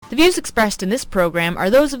The views expressed in this program are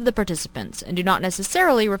those of the participants and do not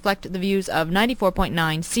necessarily reflect the views of 94.9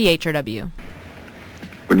 CHRW.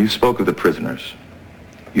 When you spoke of the prisoners,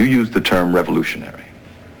 you used the term revolutionary.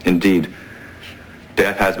 Indeed,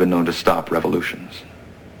 death has been known to stop revolutions.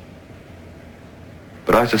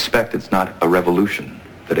 But I suspect it's not a revolution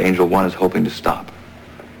that Angel One is hoping to stop.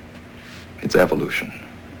 It's evolution.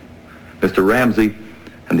 Mr. Ramsey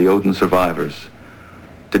and the Odin survivors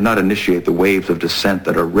did not initiate the waves of dissent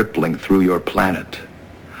that are rippling through your planet.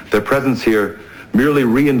 Their presence here merely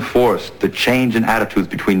reinforced the change in attitudes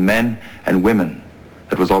between men and women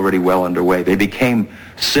that was already well underway. They became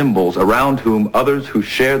symbols around whom others who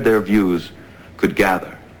shared their views could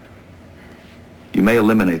gather. You may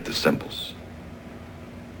eliminate the symbols,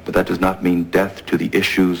 but that does not mean death to the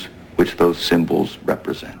issues which those symbols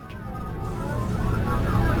represent.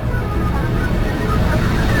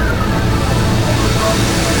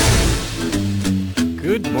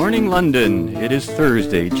 Good morning, London. It is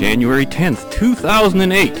Thursday, January 10th,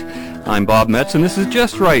 2008. I'm Bob Metz, and this is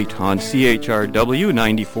Just Right on CHRW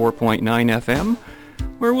 94.9 FM,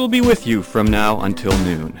 where we'll be with you from now until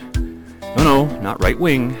noon. No, not right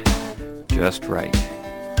wing, just right.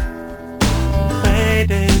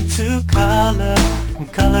 Fade into color,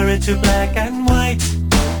 and color into black and white.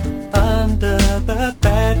 Under the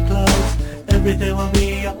bedclothes, everything will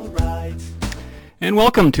be alright. And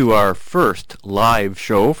welcome to our first live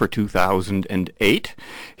show for 2008.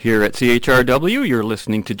 Here at CHRW, you're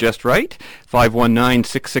listening to Just Right,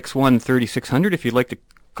 519-661-3600 if you'd like to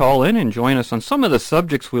call in and join us on some of the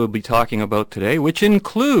subjects we'll be talking about today, which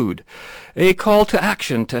include a call to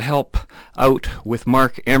action to help out with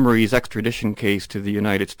Mark Emery's extradition case to the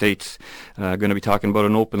United States. Going to be talking about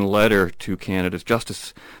an open letter to Canada's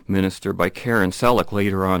Justice Minister by Karen Selleck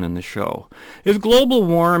later on in the show. Is global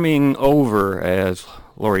warming over, as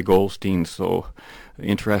Laurie Goldstein so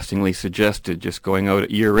interestingly suggested, just going out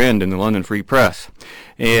at year end in the London Free Press?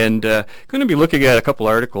 And going to be looking at a couple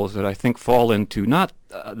articles that I think fall into not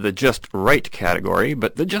the just right category,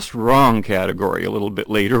 but the just wrong category a little bit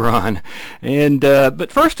later on. And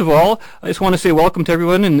but first of all, I just want to say welcome to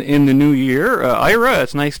everyone in the new year. Ira,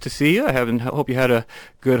 it's nice to see you. I hope you had a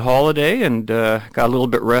good holiday and got a little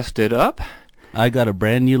bit rested up. I got a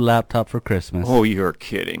brand new laptop for Christmas. Oh, you're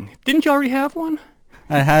kidding. Didn't you already have one?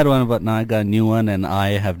 I had one, but now I got a new one, and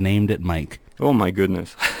I have named it Mike. Oh, my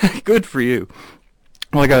goodness. Good for you.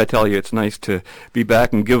 Well, I got to tell you, it's nice to be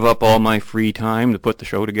back and give up all my free time to put the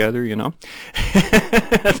show together, you know.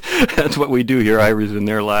 That's what we do here. Ira's in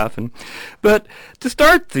there laughing. But to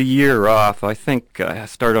start the year off, I think I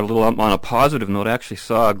started a little on a positive note. I actually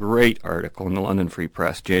saw a great article in the London Free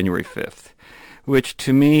Press, January 5th, which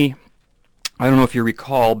to me, I don't know if you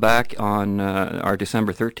recall, back on our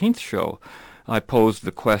December 13th show, I posed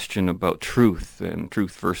the question about truth and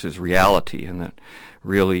truth versus reality, and that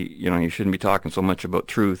really, you know, you shouldn't be talking so much about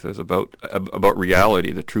truth as about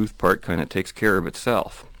reality. The truth part kind of takes care of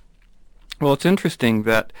itself. Well, it's interesting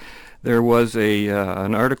that there was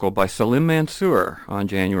an article by Salim Mansour on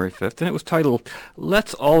January 5th, and it was titled,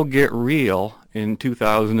 "Let's All Get Real in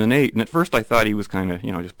 2008. And at first I thought he was kind of,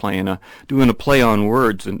 just doing a play on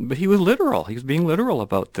words, but he was literal. He was being literal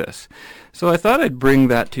about this. So I thought I'd bring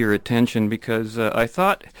that to your attention because I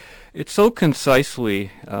thought it so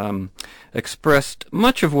concisely expressed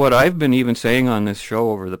much of what I've been even saying on this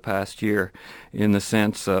show over the past year, in the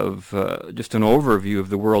sense of just an overview of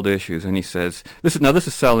the world issues. And he says, this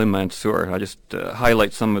is Salim Mansour. I'll just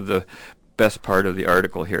highlight some of the best part of the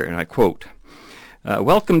article here, and I quote,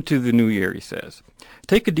 "Welcome to the new year," he says.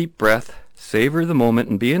 "Take a deep breath, savor the moment,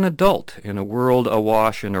 and be an adult in a world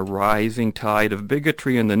awash in a rising tide of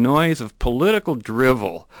bigotry and the noise of political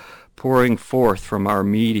drivel pouring forth from our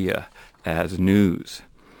media as news.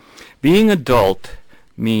 Being adult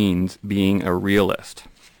means being a realist.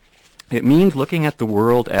 It means looking at the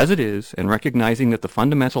world as it is and recognizing that the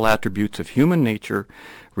fundamental attributes of human nature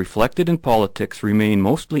reflected in politics remain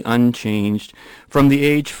mostly unchanged from the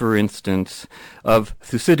age, for instance, of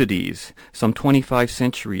Thucydides some 25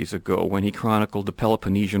 centuries ago when he chronicled the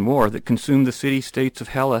Peloponnesian War that consumed the city-states of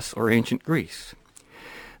Hellas or ancient Greece.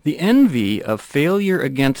 The envy of failure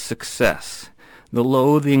against success, the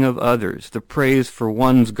loathing of others, the praise for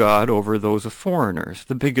one's God over those of foreigners,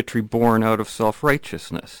 the bigotry born out of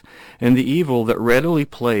self-righteousness, and the evil that readily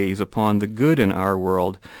plays upon the good in our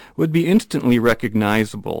world would be instantly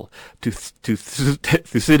recognizable to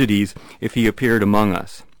Thucydides if he appeared among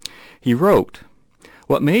us. He wrote,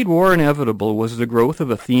 "What made war inevitable was the growth of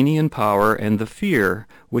Athenian power and the fear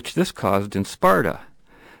which this caused in Sparta.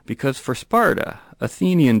 Because for Sparta,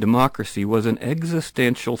 Athenian democracy was an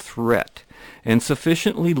existential threat and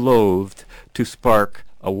sufficiently loathed to spark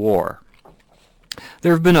a war.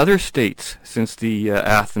 There have been other states since the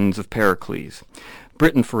Athens of Pericles.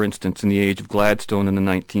 Britain, for instance, in the age of Gladstone in the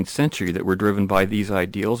 19th century, that were driven by these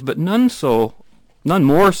ideals, but none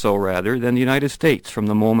more so rather than the United States from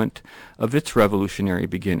the moment of its revolutionary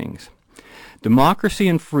beginnings. Democracy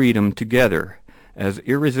and freedom together as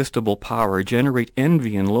irresistible power generate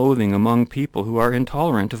envy and loathing among people who are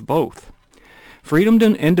intolerant of both. Freedom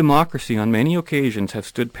and democracy on many occasions have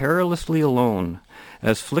stood perilously alone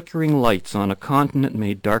as flickering lights on a continent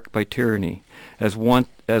made dark by tyranny, as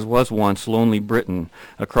was once lonely Britain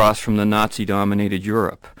across from the Nazi-dominated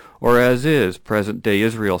Europe, or as is present-day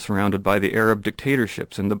Israel surrounded by the Arab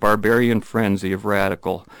dictatorships and the barbarian frenzy of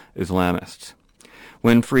radical Islamists.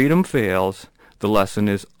 When freedom fails, the lesson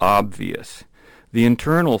is obvious. The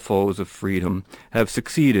internal foes of freedom have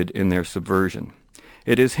succeeded in their subversion.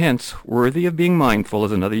 It is hence worthy of being mindful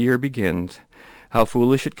as another year begins, how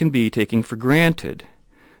foolish it can be taking for granted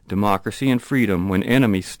democracy and freedom when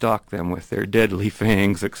enemies stalk them with their deadly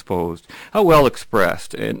fangs exposed. How well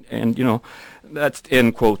expressed, and you know, that's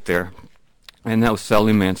end quote there. And that was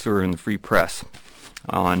Sally Mansour in the Free Press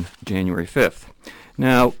on January 5th.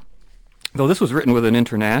 Now, though this was written with an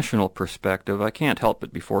international perspective, I can't help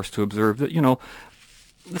but be forced to observe that, you know,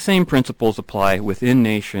 the same principles apply within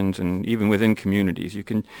nations and even within communities.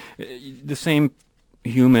 The same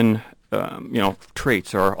human,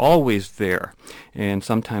 traits are always there, and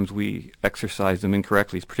sometimes we exercise them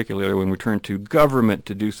incorrectly, particularly when we turn to government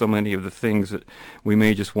to do so many of the things that we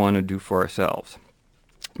may just want to do for ourselves.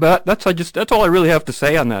 But that's all I really have to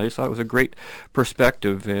say on that. I just thought it was a great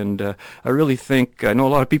perspective, and I really think, I know a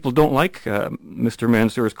lot of people don't like Mr.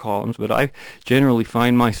 Mansour's columns, but I generally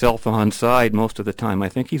find myself on side most of the time. I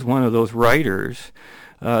think he's one of those writers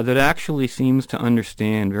that actually seems to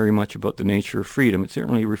understand very much about the nature of freedom. It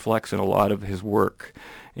certainly reflects in a lot of his work,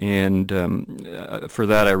 and for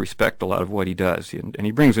that I respect a lot of what he does. And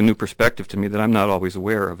he brings a new perspective to me that I'm not always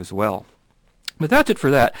aware of as well. But that's it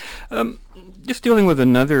for that. Just dealing with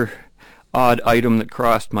another odd item that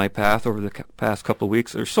crossed my path over the past couple of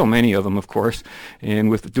weeks. There's so many of them, of course, and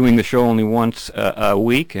with doing the show only once a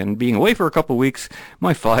week and being away for a couple of weeks,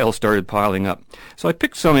 my files started piling up. So I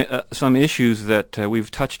picked some issues that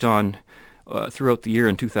we've touched on throughout the year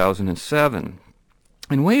in 2007.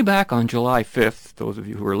 And way back on July 5th, those of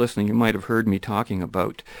you who are listening, you might have heard me talking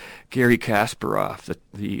about Garry Kasparov,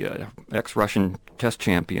 the ex-Russian chess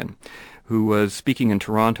champion, who was speaking in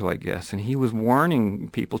Toronto, I guess, and he was warning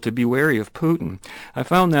people to be wary of Putin. I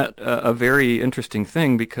found that a very interesting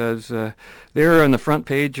thing because there on the front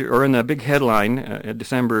page, or in the big headline,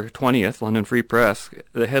 December 20th, London Free Press,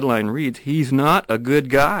 the headline reads, "He's not a good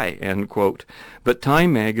guy," end quote. But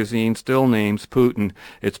Time magazine still names Putin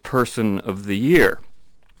its Person of the Year.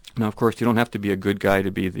 Now, of course, you don't have to be a good guy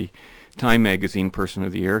to be the Time magazine Person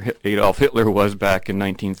of the Year. Adolf Hitler was back in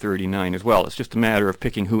 1939 as well. It's just a matter of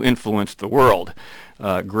picking who influenced the world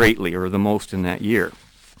greatly or the most in that year.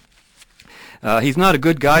 He's not a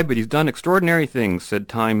good guy, but he's done extraordinary things, said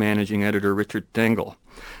Time managing editor Richard Stengel.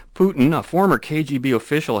 Putin, a former KGB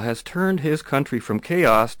official, has turned his country from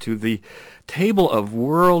chaos to the table of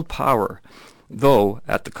world power, though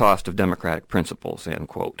at the cost of democratic principles, end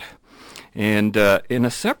quote. And in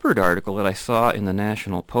a separate article that I saw in the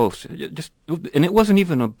National Post, and it wasn't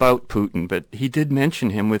even about Putin, but he did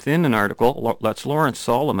mention him within an article. That's Lawrence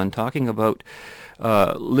Solomon talking about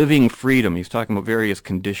living freedom. He's talking about various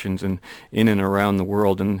conditions in and around the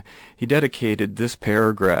world, and he dedicated this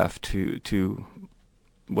paragraph to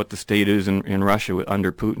what the state is in Russia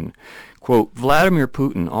under Putin. Quote, Vladimir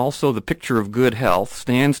Putin, also the picture of good health,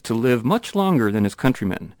 stands to live much longer than his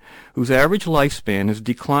countrymen, whose average lifespan is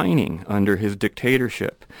declining under his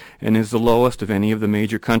dictatorship and is the lowest of any of the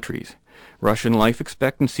major countries. Russian life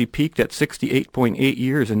expectancy peaked at 68.8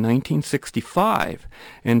 years in 1965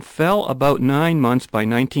 and fell about 9 months by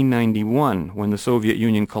 1991 when the Soviet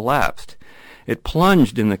Union collapsed. It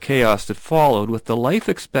plunged in the chaos that followed, with the life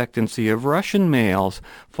expectancy of Russian males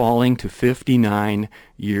falling to 59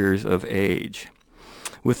 years of age.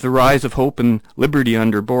 With the rise of hope and liberty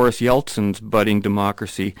under Boris Yeltsin's budding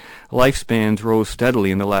democracy, lifespans rose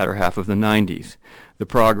steadily in the latter half of the 90s. The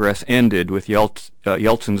progress ended with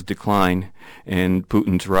Yeltsin's decline and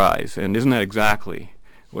Putin's rise. And isn't that exactly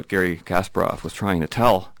what Garry Kasparov was trying to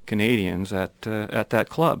tell Canadians at that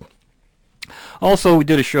club? Also, we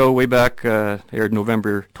did a show way back, aired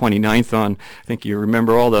November 29th on, I think you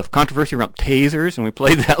remember all the controversy around tasers, and we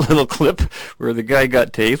played that little clip where the guy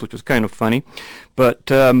got tased, which was kind of funny.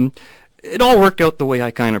 But it all worked out the way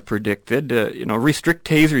I kind of predicted. Restrict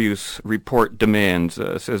taser use report demands,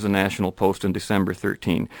 says the National Post on December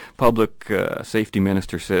 13. Public Safety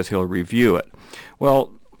Minister says he'll review it.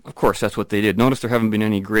 Well, of course, that's what they did. Notice there haven't been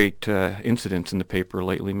any great incidents in the paper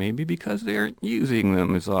lately, maybe because they aren't using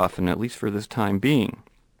them as often, at least for this time being.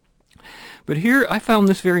 But here I found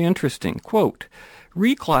this very interesting. Quote,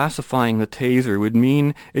 reclassifying the taser would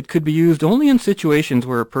mean it could be used only in situations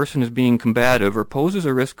where a person is being combative or poses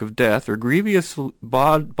a risk of death or grievous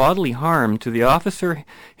bodily harm to the officer,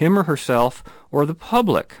 him or herself, or the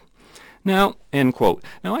public. Now, end quote.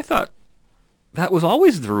 Now, I thought that was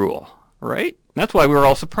always the rule, right? That's why we were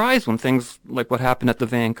all surprised when things like what happened at the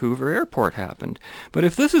Vancouver airport happened. But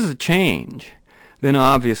if this is a change, then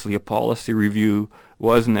obviously a policy review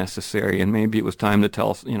was necessary, and maybe it was time to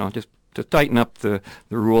tell, just to tighten up the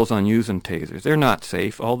rules on using tasers. They're not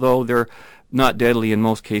safe, although they're not deadly in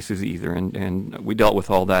most cases either, and we dealt with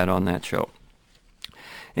all that on that show.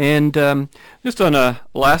 And just on a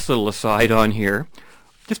last little aside on here,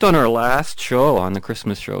 just on our last show, on the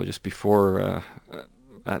Christmas show, just before,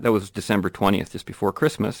 that was December 20th, just before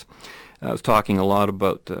Christmas, I was talking a lot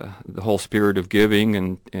about the whole spirit of giving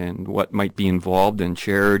and what might be involved in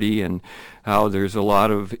charity and how there's a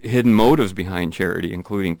lot of hidden motives behind charity,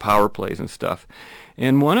 including power plays and stuff.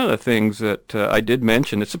 And one of the things that I did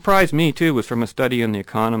mention that surprised me, too, was from a study in The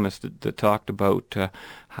Economist that talked about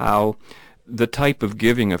how the type of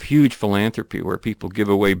giving of huge philanthropy where people give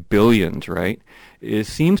away billions, right,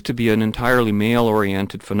 seems to be an entirely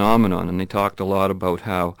male-oriented phenomenon. And they talked a lot about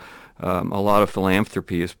how a lot of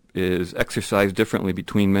philanthropy is exercised differently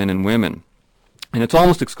between men and women. And it's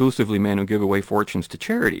almost exclusively men who give away fortunes to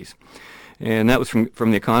charities. And that was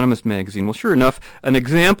from The Economist magazine. Well, sure enough, an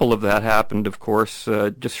example of that happened, of course,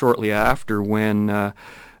 just shortly after when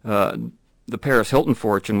the Paris Hilton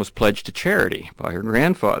fortune was pledged to charity by her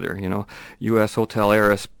grandfather. U.S. hotel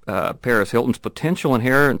heiress Paris Hilton's potential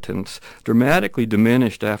inheritance dramatically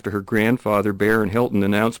diminished after her grandfather, Baron Hilton,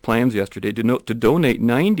 announced plans yesterday to donate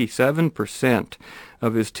 97%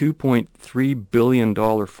 of his $2.3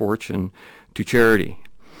 billion fortune to charity.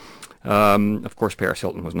 Of course, Paris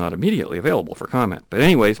Hilton was not immediately available for comment. But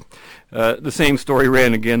anyways, the same story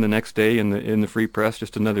ran again the next day in the Free Press,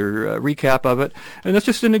 just another recap of it. And that's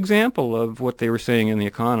just an example of what they were saying in The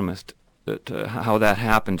Economist, that how that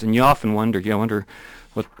happens. And you often wonder,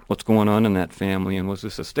 what's going on in that family, and was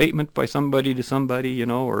this a statement by somebody to somebody,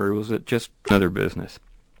 or was it just another business?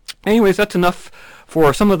 Anyways, that's enough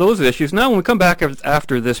for some of those issues. Now, when we come back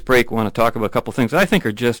after this break, we want to talk about a couple things that I think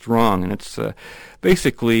are just wrong, and it's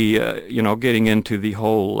basically, getting into the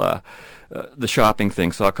whole the shopping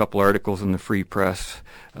thing. Saw a couple articles in the Free Press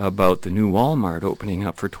about the new Walmart opening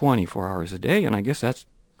up for 24 hours a day, and I guess that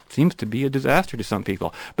seems to be a disaster to some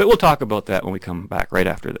people. But we'll talk about that when we come back right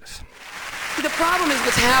after this. The problem is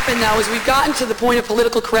what's happened now is we've gotten to the point of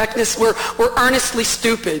political correctness where we're earnestly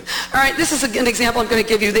stupid. All right, this is an example I'm going to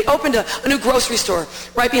give you. They opened a new grocery store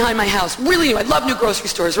right behind my house. Really new. I love new grocery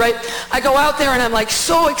stores, right? I go out there and I'm like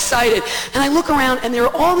so excited. And I look around and there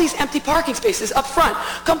are all these empty parking spaces up front,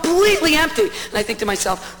 completely empty. And I think to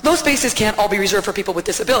myself, those spaces can't all be reserved for people with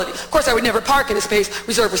disabilities. Of course, I would never park in a space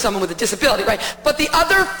reserved for someone with a disability, right? But the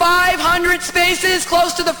other 500 spaces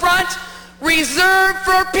close to the front, reserved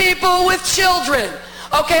for people with children.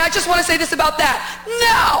 Okay, I just want to say this about that.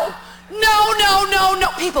 No!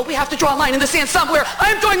 People, we have to draw a line in the sand somewhere.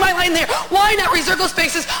 I'm drawing my line there. Why not reserve those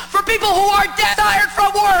spaces for people who are dead tired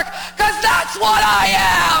from work? Because that's what I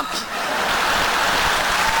am!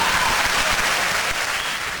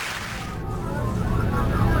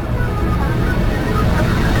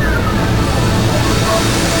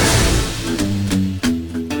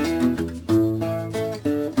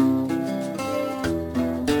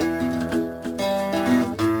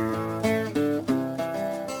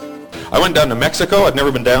 I went down to Mexico. I'd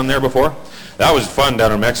never been down there before. That was fun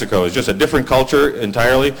down in Mexico. It's just a different culture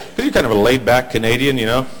entirely. Because you're kind of a laid-back Canadian,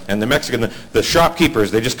 And the Mexican, the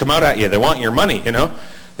shopkeepers, they just come out at you. They want your money,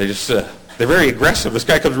 They just, they're very aggressive. This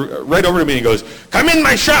guy comes right over to me and he goes, "Come in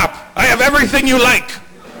my shop. I have everything you like."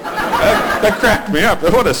 That cracked me up.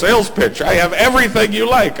 What a sales pitch. I have everything you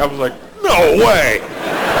like. I was like, no way.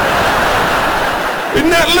 In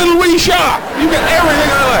that little wee shop, you got everything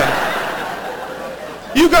I like.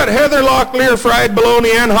 You got Heather Locklear fried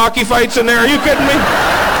bologna and hockey fights in there. Are you kidding me?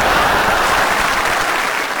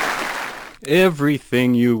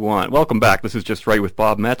 Everything you want. Welcome back. This is Just Right with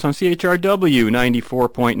Bob Metz on CHRW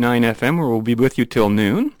 94.9 FM, where we'll be with you till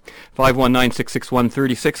noon.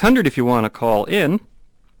 519-661-3600 if you want to call in.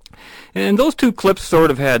 And those two clips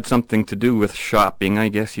sort of had something to do with shopping, I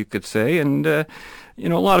guess you could say. And, a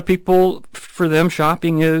lot of people, for them,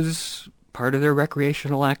 shopping is part of their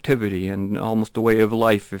recreational activity and almost a way of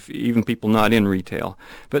life, if even people not in retail.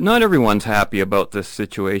 But not everyone's happy about this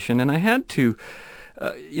situation, and I had to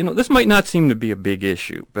This might not seem to be a big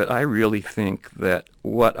issue, but I really think that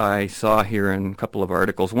what I saw here in a couple of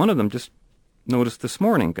articles, one of them just noticed this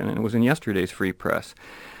morning, and it was in yesterday's Free Press.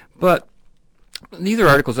 But these are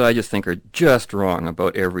articles that I just think are just wrong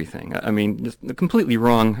about everything. I mean, just a completely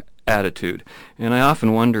wrong attitude. And I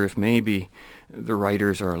often wonder if maybe the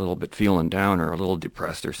writers are a little bit feeling down or a little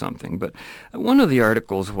depressed or something. But one of the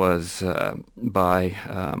articles was by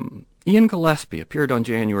Ian Gillespie, appeared on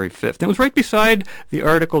January 5th. And it was right beside the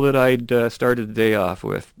article that I'd started the day off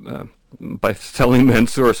with by Selling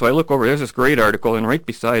Mansour. So I look over, there's this great article, and right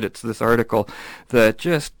beside it's this article that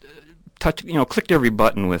just clicked every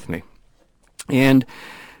button with me. And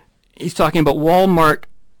he's talking about Walmart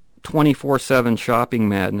 24/7 shopping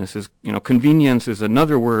madness. Convenience is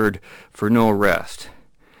another word for no rest.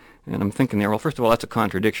 And I'm thinking there, well, first of all, that's a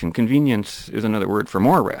contradiction. Convenience is another word for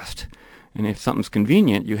more rest. And if something's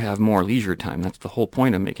convenient, you have more leisure time. That's the whole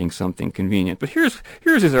point of making something convenient. But here's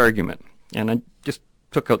his argument, and I just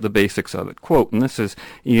took out the basics of it. Quote, and this is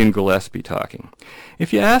Ian Gillespie talking.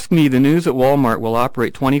 If you ask me, the news that Walmart will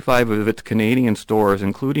operate 25 of its Canadian stores,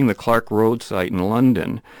 including the Clark Road site in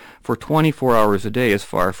London, for 24 hours a day is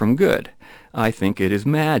far from good. I think it is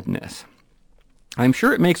madness. I'm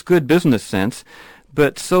sure it makes good business sense,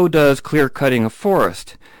 but so does clear-cutting a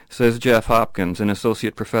forest, says Jeff Hopkins, an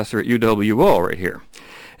associate professor at UWO right here.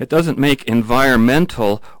 It doesn't make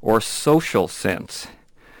environmental or social sense.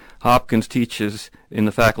 Hopkins teaches in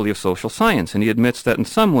the Faculty of Social Science, and he admits that in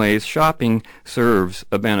some ways shopping serves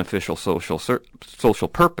a beneficial social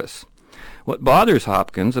purpose. What bothers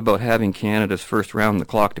Hopkins about having Canada's first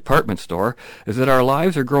round-the-clock department store is that our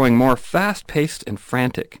lives are growing more fast-paced and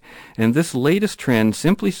frantic, and this latest trend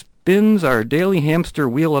simply spins our daily hamster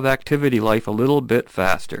wheel of activity life a little bit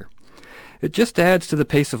faster. It just adds to the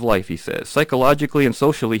pace of life, he says. Psychologically and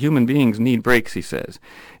socially, human beings need breaks, he says.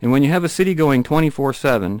 And when you have a city going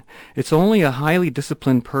 24/7, it's only a highly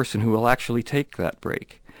disciplined person who will actually take that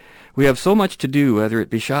break. We have so much to do, whether it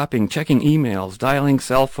be shopping, checking emails, dialing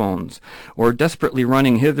cell phones, or desperately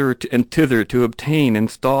running hither and thither to obtain,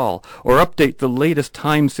 install, or update the latest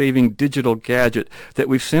time-saving digital gadget, that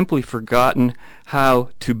we've simply forgotten how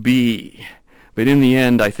to be. But in the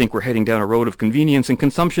end, I think we're heading down a road of convenience and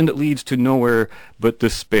consumption that leads to nowhere but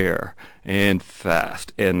despair, and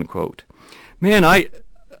fast, end quote. Man, I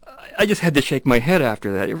just had to shake my head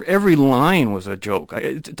after that. Every line was a joke.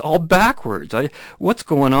 It's all backwards. What's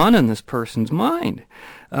going on in this person's mind?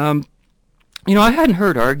 I hadn't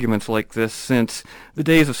heard arguments like this since the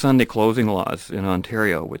days of Sunday closing laws in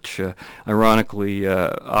Ontario, which, ironically,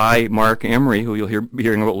 Mark Emery, who you'll be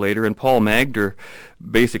hearing about later, and Paul Magder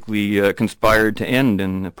basically conspired to end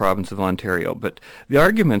in the province of Ontario. But the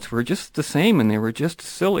arguments were just the same, and they were just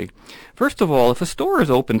silly. First of all, if a store is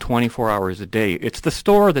open 24 hours a day, it's the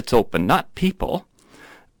store that's open, not people.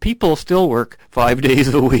 People still work 5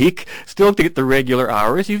 days a week, still get the regular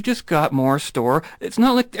hours. You've just got more store. It's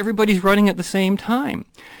not like everybody's running at the same time.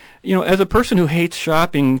 As a person who hates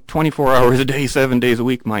shopping 24 hours a day, 7 days a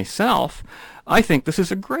week myself, I think this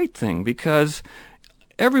is a great thing because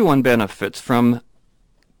everyone benefits from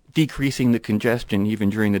decreasing the congestion even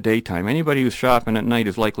during the daytime. Anybody who's shopping at night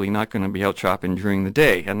is likely not going to be out shopping during the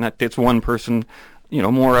day, and that gets one person,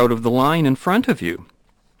 more out of the line in front of you.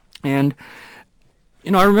 And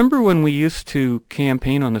I remember when we used to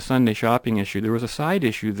campaign on the Sunday shopping issue, there was a side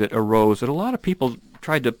issue that arose that a lot of people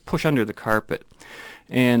tried to push under the carpet.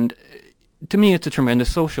 And to me, it's a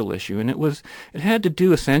tremendous social issue, and it had to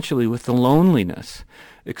do essentially with the loneliness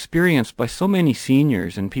experienced by so many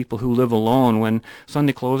seniors and people who live alone when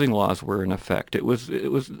Sunday closing laws were in effect. It was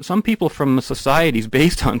some people from societies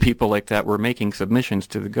based on people like that were making submissions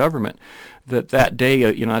to the government that day,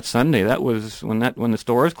 that Sunday, that was when the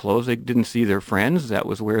stores closed, they didn't see their friends. That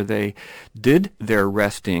was where they did their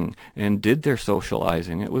resting and did their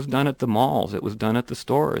socializing. It was done at the malls. It was done at the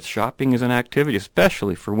stores. Shopping is an activity,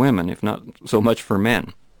 especially for women, if not so much for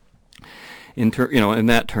men, in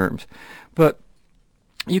that terms. But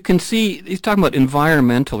you can see he's talking about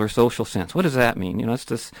environmental or social sense. What does that mean?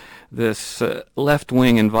 It's this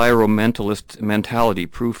left-wing environmentalist mentality,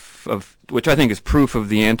 which I think is proof of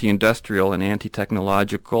the anti-industrial and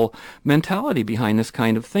anti-technological mentality behind this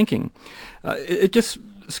kind of thinking. It just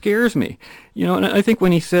scares me. And I think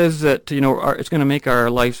when he says that, it's going to make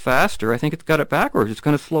our lives faster, I think it's got it backwards. It's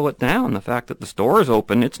going to slow it down. The fact that the store is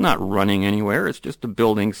open, it's not running anywhere. It's just a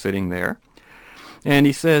building sitting there. And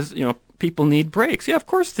he says, people need breaks. Yeah, of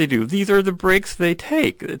course they do. These are the breaks they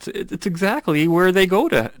take. It's exactly where they go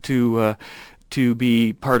to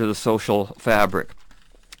be part of the social fabric.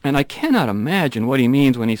 And I cannot imagine what he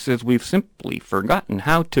means when he says we've simply forgotten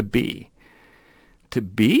how to be. To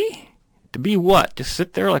be? To be what? Just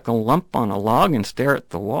sit there like a lump on a log and stare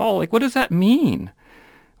at the wall? Like, what does that mean?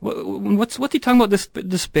 What's he talking about, this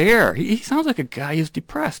despair? He sounds like a guy who's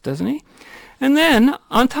depressed, doesn't he? And then,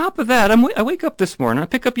 on top of that, I wake up this morning, I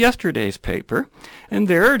pick up yesterday's paper, and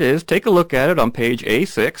there it is. Take a look at it on page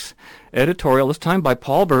A6, editorial, this time by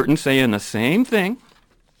Paul Burton, saying the same thing,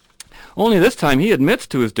 only this time he admits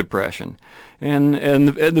to his depression. And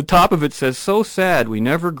the top of it says, "So sad, we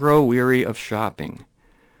never grow weary of shopping."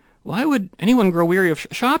 Why would anyone grow weary of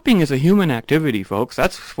shopping? Is a human activity, folks.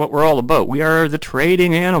 That's what we're all about. We are the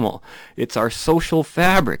trading animal. It's our social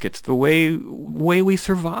fabric. It's the way we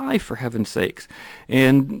survive, for heaven's sakes.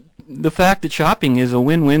 And the fact that shopping is a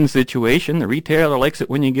win-win situation, the retailer likes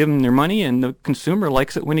it when you give him their money, and the consumer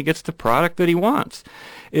likes it when he gets the product that he wants.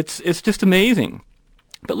 It's just amazing.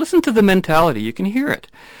 But listen to the mentality. You can hear it.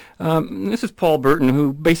 This is Paul Burton,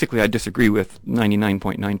 who basically I disagree with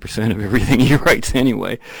 99.9% of everything he writes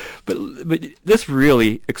anyway. But this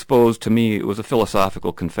really exposed to me, it was a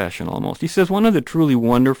philosophical confession almost. He says one of the truly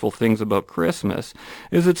wonderful things about Christmas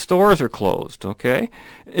is that stores are closed, okay?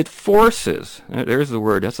 It forces, there's the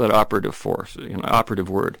word, that's that operative force,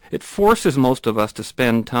 operative word. It forces most of us to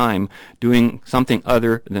spend time doing something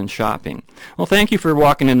other than shopping. Well, thank you for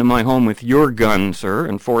walking into my home with your gun, sir,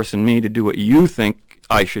 and forcing me to do what you think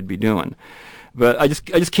I should be doing. But I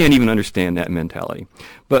just can't even understand that mentality.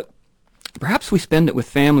 But perhaps we spend it with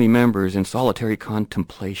family members in solitary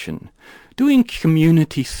contemplation, doing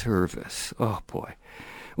community service. Oh boy.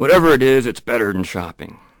 Whatever it is, it's better than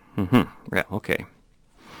shopping. Yeah, okay.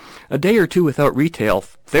 A day or two without retail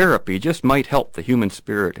therapy just might help the human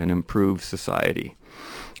spirit and improve society.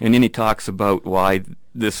 And then he talks about why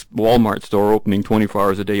this Walmart store opening 24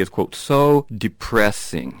 hours a day is, quote, so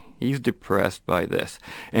depressing. He's depressed by this,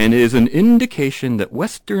 and is an indication that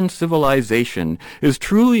Western civilization is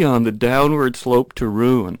truly on the downward slope to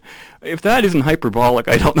ruin. If that isn't hyperbolic,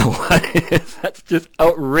 I don't know what is. That's just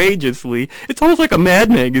outrageously, it's almost like a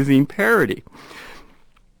Mad Magazine parody.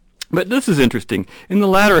 But this is interesting. In the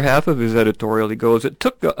latter half of his editorial, he goes, it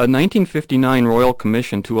took a 1959 Royal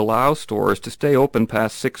Commission to allow stores to stay open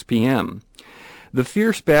past 6 p.m. The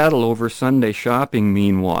fierce battle over Sunday shopping,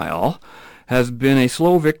 meanwhile, has been a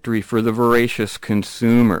slow victory for the voracious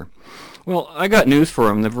consumer. Well, I got news for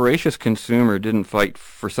him. The voracious consumer didn't fight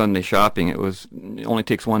for Sunday shopping. It only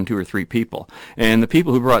takes 1, 2, or 3 people. And the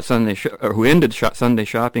people who brought who ended Sunday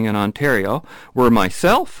shopping in Ontario were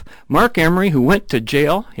myself, Mark Emery, who went to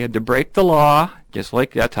jail. He had to break the law, just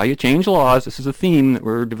like that's how you change laws. This is a theme that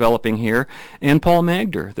we're developing here. And Paul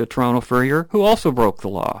Magder, the Toronto furrier, who also broke the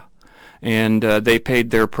law. And they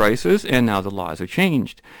paid their prices, and now the laws have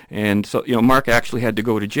changed. And so, Mark actually had to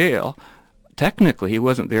go to jail. Technically, he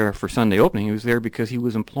wasn't there for Sunday opening. He was there because he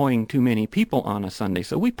was employing too many people on a Sunday.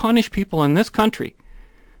 So we punish people in this country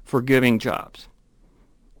for giving jobs.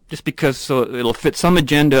 Just because so it'll fit some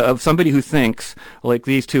agenda of somebody who thinks like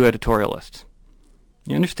these two editorialists.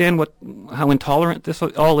 You understand how intolerant this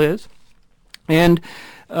all is? And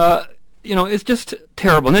it's just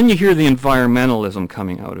terrible. And then you hear the environmentalism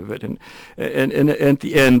coming out of it. And at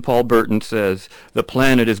the end, Paul Burton says, the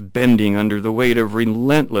planet is bending under the weight of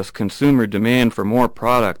relentless consumer demand for more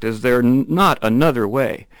product. Is there not another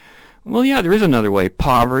way? Well, yeah, there is another way.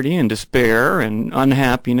 Poverty and despair and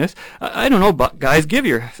unhappiness. I don't know, but guys, give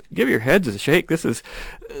your heads a shake. This is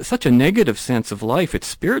such a negative sense of life. It's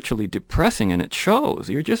spiritually depressing, and it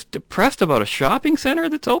shows. You're just depressed about a shopping center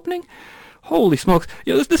that's opening? Holy smokes!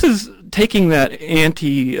 This is taking that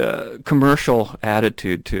anti-commercial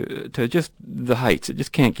attitude to just the heights. It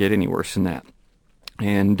just can't get any worse than that.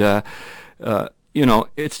 And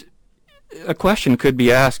it's a question could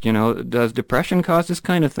be asked. Does depression cause this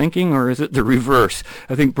kind of thinking, or is it the reverse?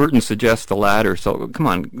 I think Burton suggests the latter. So come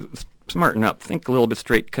on, smarten up, think a little bit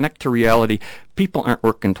straight, connect to reality. People aren't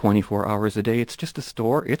working 24 hours a day. It's just a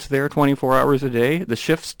store. It's there 24 hours a day. The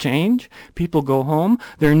shifts change. People go home.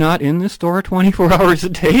 They're not in the store 24 hours a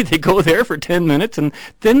day. They go there for 10 minutes, and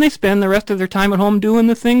then they spend the rest of their time at home doing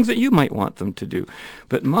the things that you might want them to do.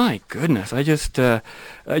 But my goodness, I just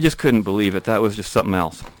couldn't believe it. That was just something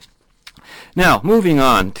else. Now, moving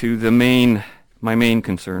on to my main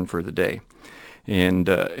concern for the day. And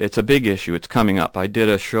it's a big issue. It's coming up. I did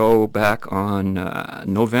a show back on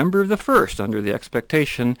November the 1st under the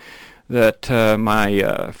expectation that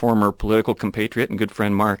my former political compatriot and good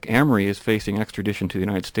friend Mark Emery is facing extradition to the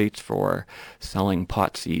United States for selling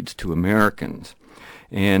pot seeds to Americans.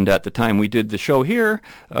 And at the time we did the show here,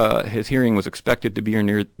 his hearing was expected to be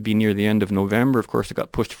near the end of November. Of course, it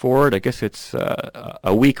got pushed forward. I guess it's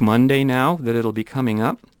a week Monday now that it'll be coming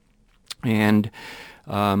up. And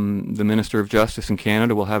the Minister of Justice in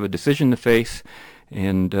Canada will have a decision to face,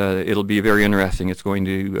 And it'll be very interesting. It's going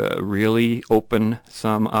to really open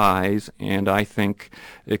some eyes and I think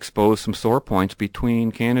expose some sore points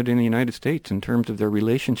between Canada and the United States in terms of their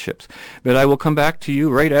relationships. But I will come back to you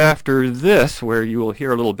right after this, where you will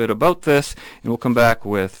hear a little bit about this, and we'll come back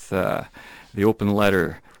with the open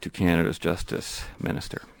letter to Canada's Justice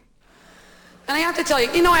Minister. And I have to tell you,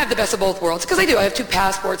 I have the best of both worlds, because I do. I have 2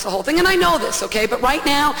 passports, the whole thing, and I know this, okay? But right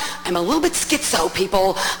now, I'm a little bit schizo,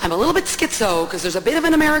 people. I'm a little bit schizo, because there's a bit of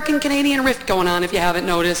an American-Canadian rift going on, if you haven't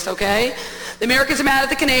noticed, okay? The Americans are mad at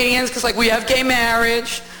the Canadians, because, we have gay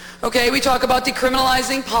marriage, okay? We talk about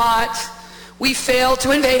decriminalizing pot. We fail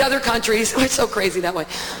to invade other countries. It's so crazy that way.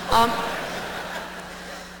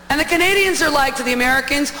 And the Canadians are like to the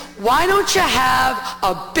Americans, why don't you have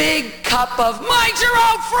a big cup of mind your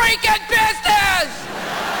own freaking business?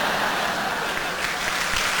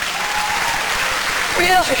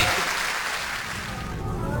 Really?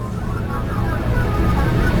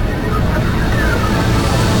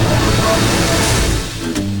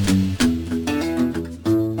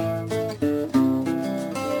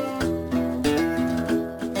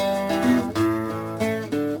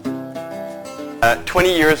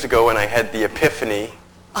 20 years ago when I had the epiphany,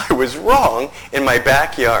 I was wrong in my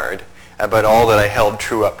backyard about all that I held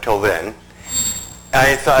true up till then.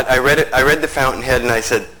 I thought, I read The Fountainhead and I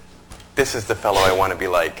said, this is the fellow I want to be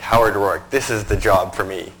like, Howard Roark, this is the job for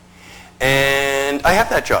me. And I have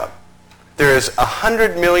that job. There's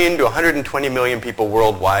 100 million to 120 million people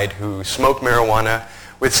worldwide who smoke marijuana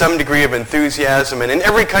with some degree of enthusiasm, and in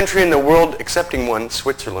every country in the world, excepting one,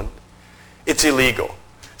 Switzerland, it's illegal.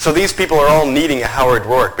 So these people are all needing a Howard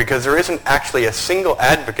Roark because there isn't actually a single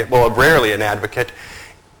advocate, well, rarely an advocate,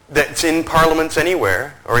 that's in parliaments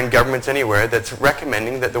anywhere or in governments anywhere that's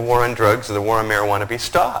recommending that the war on drugs or the war on marijuana be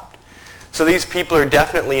stopped. So these people are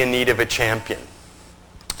definitely in need of a champion.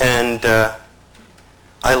 And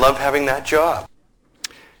I love having that job.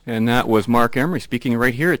 And that was Mark Emery speaking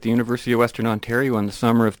right here at the University of Western Ontario in the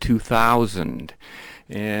summer of 2000.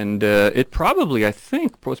 And it probably, I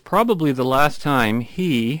think, was probably the last time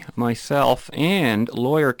he, myself, and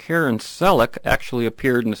lawyer Karen Selleck actually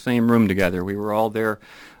appeared in the same room together. We were all there.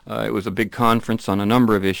 It was a big conference on a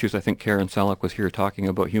number of issues. I think Karen Selleck was here talking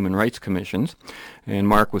about human rights commissions. And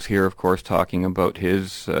Mark was here, of course, talking about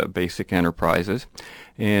his basic enterprises.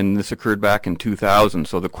 And this occurred back in 2000,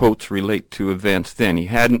 so the quotes relate to events then. He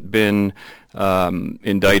hadn't been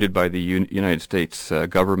indicted by the United States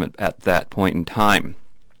government at that point in time.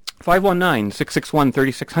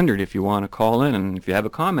 519-661-3600 if you want to call in and if you have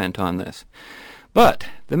a comment on this. But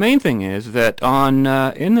the main thing is that on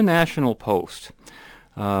in the National Post,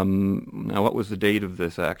 now what was the date of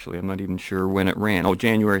this actually? I'm not even sure when it ran. Oh,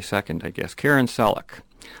 January 2nd, I guess. Karen Selleck,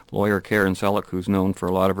 lawyer Karen Selleck, who's known for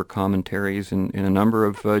a lot of her commentaries in a number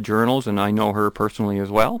of journals, and I know her personally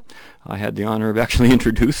as well. I had the honor of actually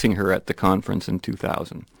introducing her at the conference in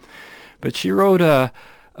 2000. But she wrote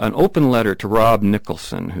an open letter to Rob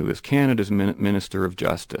Nicholson, who is Canada's Minister of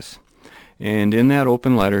Justice. And in that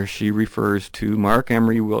open letter, she refers to Mark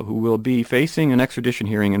Emery, who will be facing an extradition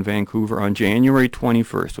hearing in Vancouver on January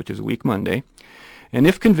 21st, which is a week Monday. And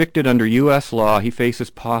if convicted under U.S. law, he faces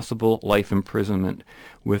possible life imprisonment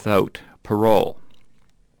without parole.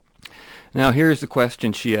 Now, here's the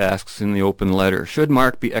question she asks in the open letter. Should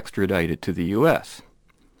Mark be extradited to the U.S.?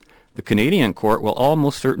 The Canadian court will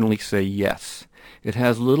almost certainly say yes. It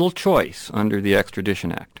has little choice under the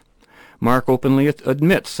Extradition Act. Mark openly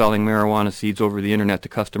admits selling marijuana seeds over the Internet to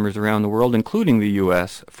customers around the world, including the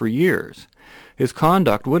U.S., for years. His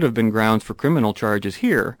conduct would have been grounds for criminal charges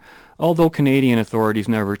here, although Canadian authorities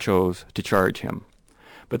never chose to charge him.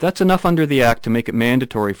 But that's enough under the Act to make it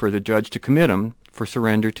mandatory for the judge to commit him for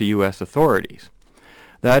surrender to U.S. authorities.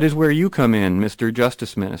 That is where you come in, Mr.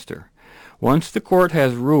 Justice Minister. Once the court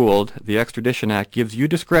has ruled, the Extradition Act gives you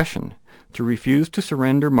discretion to refuse to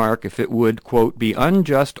surrender Mark if it would, quote, be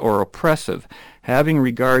unjust or oppressive, having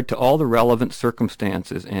regard to all the relevant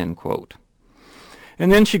circumstances, end quote. And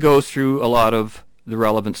then she goes through a lot of the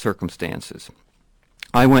relevant circumstances.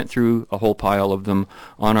 I went through a whole pile of them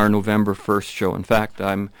on our November 1st show. In fact,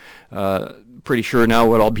 I'm pretty sure now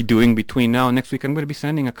what I'll be doing between now and next week, I'm going to be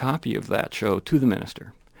sending a copy of that show to the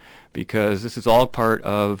minister, because this is all part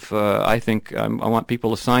of, I think, I want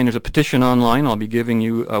people to sign. There's a petition online. I'll be giving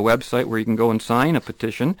you a website where you can go and sign a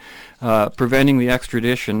petition preventing the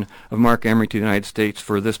extradition of Mark Emery to the United States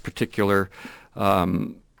for this particular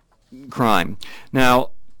crime. Now,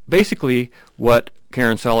 basically, what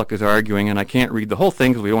Karen Selleck is arguing, and I can't read the whole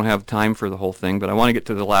thing because we don't have time for the whole thing, but I want to get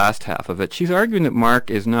to the last half of it. She's arguing that Mark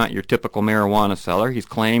is not your typical marijuana seller. He's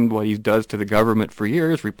claimed what he does to the government for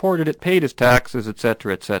years, reported it, paid his taxes,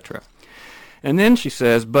 etc., etc. And then she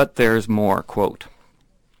says, but there's more, quote,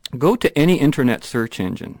 go to any internet search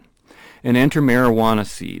engine and enter marijuana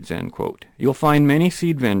seeds, end quote. You'll find many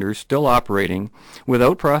seed vendors still operating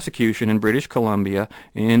without prosecution in British Columbia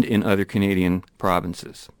and in other Canadian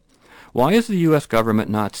provinces. Why is the U.S.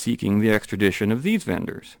 government not seeking the extradition of these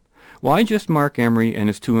vendors? Why just Mark Emery and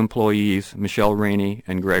his 2 employees, Michelle Rainey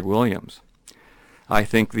and Greg Williams? I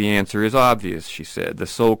think the answer is obvious, she said. The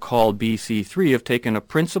so-called BC3 have taken a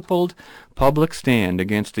principled public stand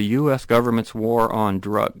against the U.S. government's war on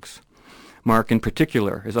drugs. Mark, in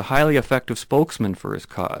particular, is a highly effective spokesman for his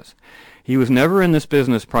cause. He was never in this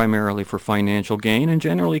business primarily for financial gain and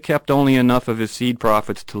generally kept only enough of his seed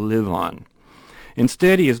profits to live on.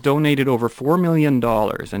 Instead, he has donated over $4 million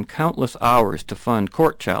and countless hours to fund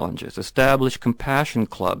court challenges, establish compassion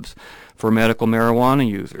clubs for medical marijuana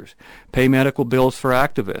users, pay medical bills for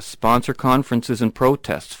activists, sponsor conferences and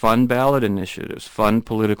protests, fund ballot initiatives, fund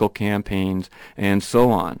political campaigns, and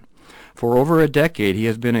so on. For over a decade, he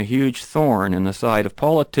has been a huge thorn in the side of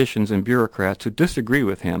politicians and bureaucrats who disagree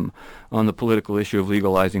with him on the political issue of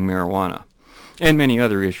legalizing marijuana, and many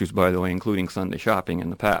other issues, by the way, including Sunday shopping in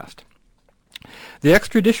the past. The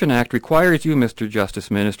Extradition Act requires you, Mr.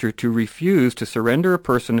 Justice Minister, to refuse to surrender a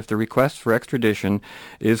person if the request for extradition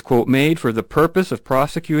is, quote, made for the purpose of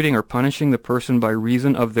prosecuting or punishing the person by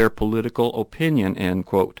reason of their political opinion, end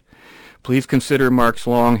quote. Please consider Mark's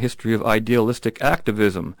long history of idealistic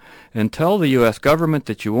activism and tell the U.S. government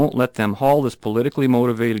that you won't let them haul this politically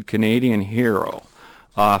motivated Canadian hero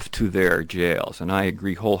off to their jails. And I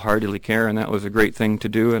agree wholeheartedly, Karen. That was a great thing to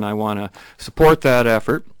do, and I want to support that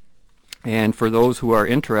effort. And for those who are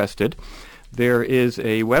interested, there is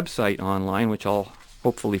a website online, which I'll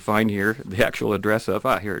hopefully find here, the actual address of.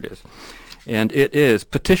 Here it is. And it is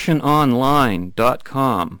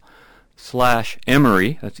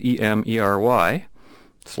petitiononline.com/Emery, that's E-M-E-R-Y,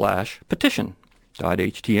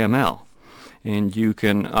 /petition.html. And you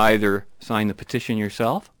can either sign the petition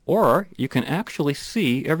yourself, or you can actually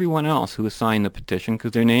see everyone else who has signed the petition,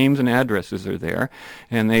 because their names and addresses are there,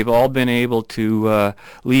 and they've all been able to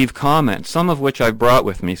leave comments, some of which I've brought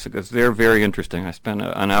with me because they're very interesting. I spent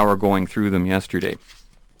an hour going through them yesterday.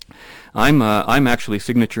 I'm actually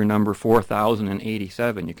signature number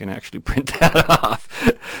 4087. You can actually print that off.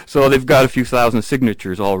 So they've got a few thousand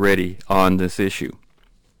signatures already on this issue.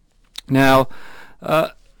 Now,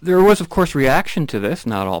 there was, of course, reaction to this,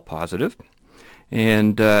 not all positive.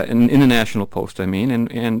 And in the National Post, I mean,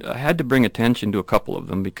 and I had to bring attention to a couple of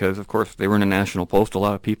them because, of course, they were in the National Post. A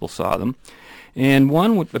lot of people saw them. And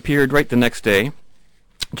one appeared right the next day,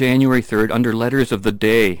 January 3rd, under Letters of the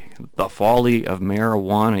Day, The Folly of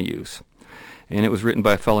Marijuana Use. And it was written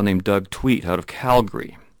by a fellow named Doug Tweet out of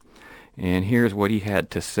Calgary. And here's what he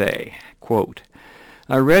had to say, quote,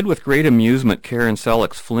 I read with great amusement Karen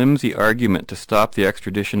Selleck's flimsy argument to stop the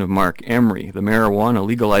extradition of Mark Emery, the marijuana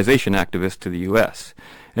legalization activist, to the U.S.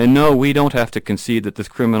 And no, we don't have to concede that this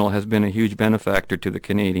criminal has been a huge benefactor to the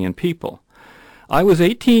Canadian people. I was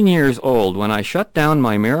 18 years old when I shut down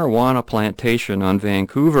my marijuana plantation on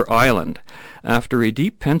Vancouver Island after a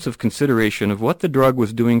deep pensive consideration of what the drug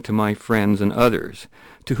was doing to my friends and others,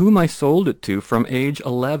 to whom I sold it to from age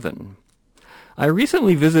 11. I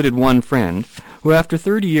recently visited one friend who, after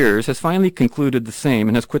 30 years, has finally concluded the same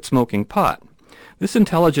and has quit smoking pot. This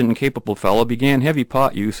intelligent and capable fellow began heavy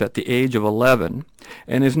pot use at the age of 11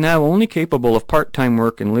 and is now only capable of part-time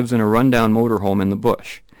work and lives in a rundown motorhome in the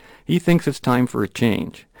bush. He thinks it's time for a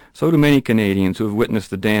change. So do many Canadians who have witnessed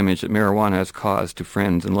the damage that marijuana has caused to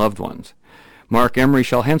friends and loved ones. Mark Emery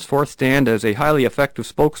shall henceforth stand as a highly effective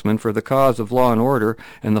spokesman for the cause of law and order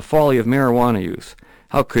and the folly of marijuana use.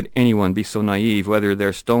 How could anyone be so naive, whether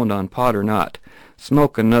they're stoned on pot or not?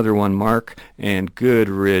 Smoke another one, Mark, and good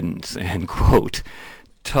riddance, end quote.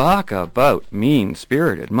 Talk about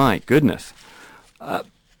mean-spirited, my goodness. I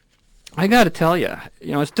got to tell you,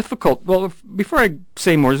 it's difficult. Well, before I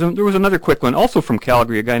say more, there was another quick one, also from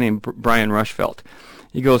Calgary, a guy named Brian Rushfelt.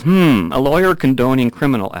 He goes, a lawyer condoning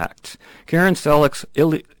criminal acts. Karen Selleck's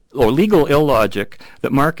legal illogic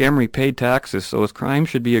that Mark Emery paid taxes so his crime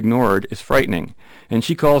should be ignored is frightening. And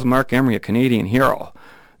she calls Mark Emery a Canadian hero.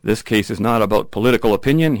 This case is not about political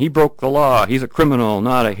opinion. He broke the law. He's a criminal,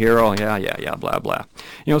 not a hero. Yeah, blah, blah.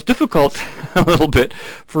 It's difficult a little bit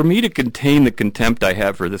for me to contain the contempt I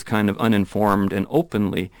have for this kind of uninformed and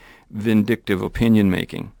openly vindictive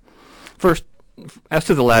opinion-making. First, as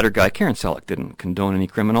to the latter guy, Karen Selleck didn't condone any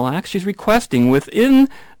criminal acts. She's requesting within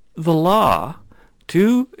the law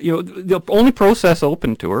to, the only process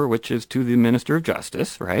open to her, which is to the Minister of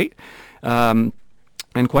Justice, right?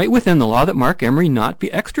 and quite within the law that Mark Emery not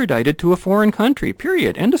be extradited to a foreign country,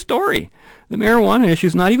 period. End of story. The marijuana issue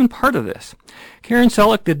is not even part of this. Karen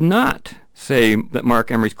Selleck did not say that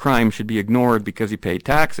Mark Emery's crime should be ignored because he paid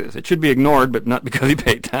taxes. It should be ignored, but not because he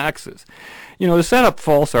paid taxes. You know, to set up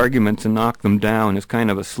false arguments and knock them down is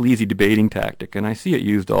kind of a sleazy debating tactic, and I see it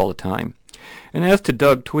used all the time. And as to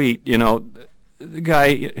Doug Tweet, you know, the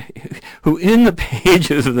guy who in the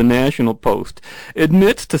pages of the National Post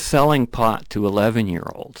admits to selling pot to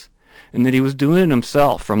 11-year-olds, and that he was doing it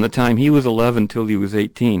himself from the time he was 11 till he was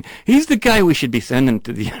 18. He's the guy we should be sending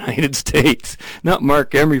to the United States, not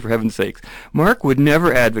Mark Emery, for heaven's sakes. Mark would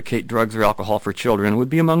never advocate drugs or alcohol for children and would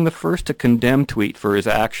be among the first to condemn Tweet for his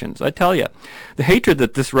actions. I tell you, the hatred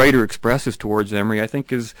that this writer expresses towards Emery, I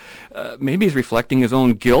think, is maybe he's reflecting his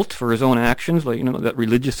own guilt for his own actions, like, you know, that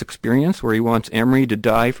religious experience where he wants Emery to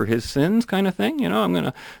die for his sins kind of thing. You know, I'm going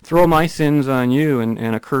to throw my sins on you and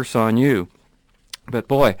a curse on you. But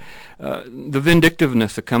boy, the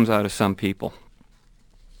vindictiveness that comes out of some people.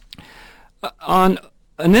 And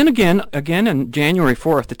then again on January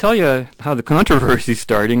 4th, to tell you how the controversy is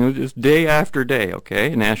starting, it was just day after day,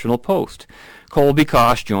 okay, National Post. Colby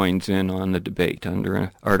Kosh joins in on the debate under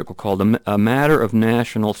an article called A Matter of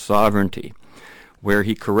National Sovereignty, where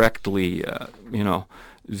he correctly,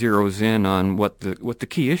 zeroes in on what the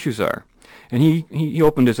key issues are. And he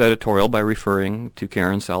opened his editorial by referring to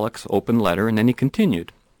Karen Selleck's open letter, and then he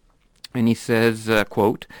continued. And he says,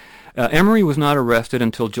 quote, Emery was not arrested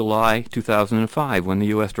until July 2005 when the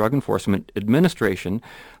U.S. Drug Enforcement Administration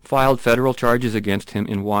filed federal charges against him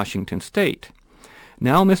in Washington State.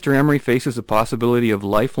 Now Mr. Emery faces the possibility of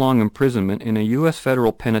lifelong imprisonment in a U.S.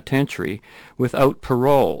 federal penitentiary without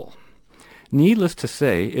parole. Needless to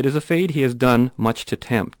say, it is a fate he has done much to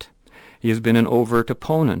tempt. He has been an overt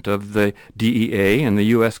opponent of the DEA and the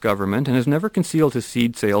U.S. government and has never concealed his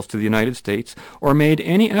seed sales to the United States or made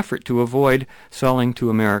any effort to avoid selling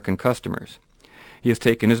to American customers. He has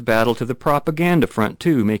taken his battle to the propaganda front,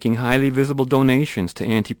 too, making highly visible donations to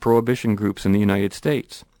anti-prohibition groups in the United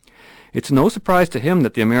States. It's no surprise to him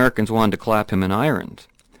that the Americans wanted to clap him in irons.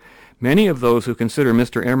 Many of those who consider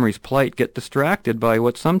Mr. Emery's plight get distracted by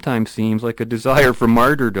what sometimes seems like a desire for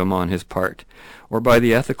martyrdom on his part, or by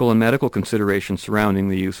the ethical and medical considerations surrounding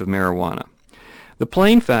the use of marijuana. The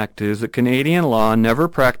plain fact is that Canadian law never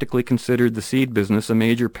practically considered the seed business a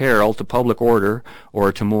major peril to public order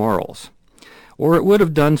or to morals. Or it would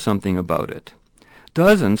have done something about it.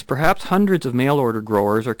 Dozens, perhaps hundreds of mail-order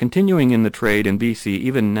growers are continuing in the trade in BC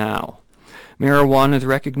even now. Marijuana is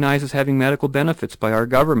recognized as having medical benefits by our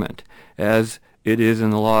government, as it is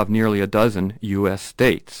in the law of nearly a dozen U.S.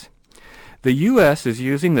 states. The U.S. is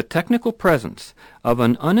using the technical presence of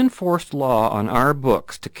an unenforced law on our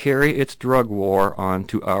books to carry its drug war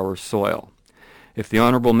onto our soil. If the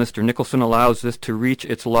Honorable Mr. Nicholson allows this to reach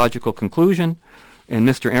its logical conclusion, and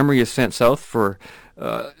Mr. Emery is sent south for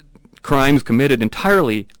crimes committed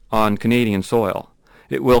entirely on Canadian soil,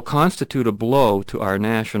 it will constitute a blow to our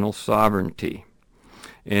national sovereignty.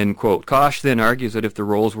 End quote. Kosh then argues that if the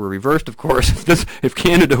roles were reversed, of course, if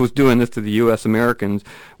Canada was doing this to the U.S., Americans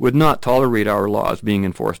would not tolerate our laws being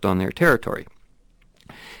enforced on their territory.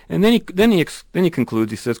 And then he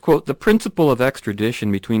concludes, he says, quote, the principle of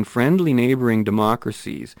extradition between friendly neighboring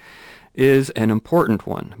democracies is an important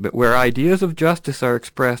one, but where ideas of justice are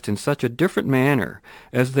expressed in such a different manner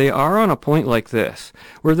as they are on a point like this,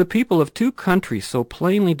 where the people of two countries so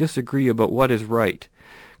plainly disagree about what is right,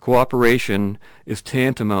 cooperation is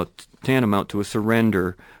tantamount to a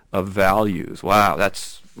surrender of values. Wow,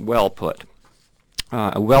 that's well put.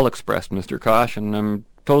 Well expressed, Mr. Kosh, and I'm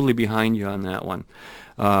totally behind you on that one.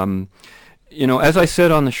 As I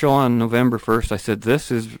said on the show on November 1st, I said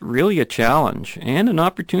this is really a challenge and an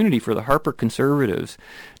opportunity for the Harper conservatives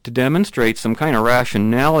to demonstrate some kind of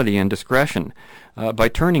rationality and discretion by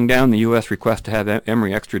turning down the U.S. request to have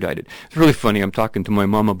Emery extradited. It's really funny. I'm talking to my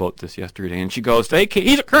mom about this yesterday, and she goes,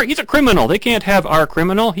 he's a criminal. They can't have our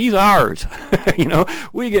criminal. He's ours.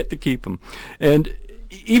 We get to keep him. And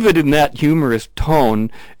even in that humorous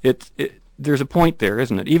tone, there's a point there,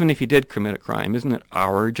 isn't it? Even if he did commit a crime, isn't it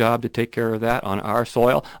our job to take care of that on our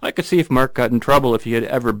soil? I could see if Mark got in trouble if he had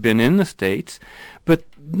ever been in the States, but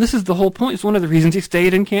this is the whole point. It's one of the reasons he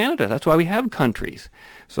stayed in Canada. That's why we have countries,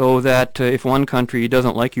 so that if one country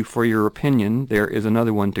doesn't like you for your opinion, there is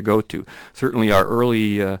another one to go to. Certainly our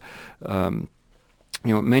early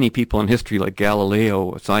many people in history like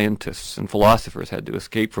Galileo, scientists and philosophers had to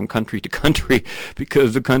escape from country to country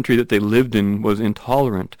because the country that they lived in was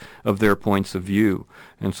intolerant of their points of view.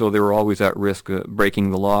 And so they were always at risk of breaking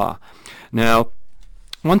the law. Now,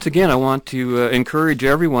 Once again, I want to encourage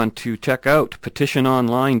everyone to check out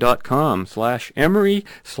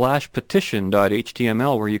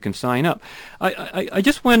petitiononline.com/Emery/petition.html where you can sign up. I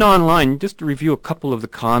just went online just to review a couple of the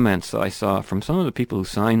comments I saw from some of the people who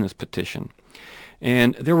signed this petition.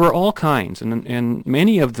 And there were all kinds, and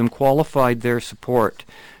many of them qualified their support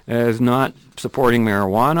as not supporting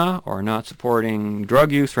marijuana or not supporting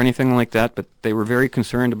drug use or anything like that, but they were very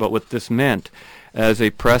concerned about what this meant as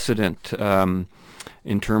a precedent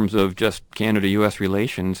in terms of just Canada-U.S.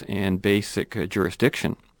 relations and basic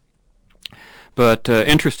jurisdiction. But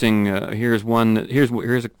interesting, here's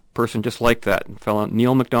a person just like that, a fellow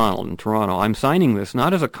Neil MacDonald in Toronto. I'm signing this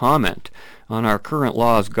not as a comment on our current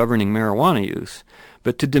laws governing marijuana use,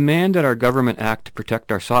 but to demand that our government act to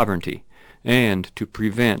protect our sovereignty and to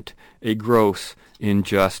prevent a gross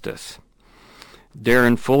injustice.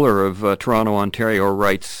 Darren Fuller of Toronto, Ontario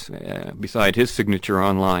writes, beside his signature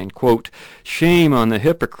online, quote, "Shame on the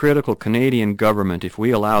hypocritical Canadian government if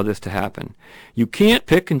we allow this to happen. You can't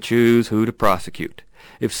pick and choose who to prosecute.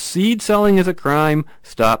 If seed selling is a crime,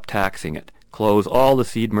 stop taxing it. Close all the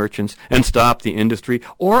seed merchants and stop the industry,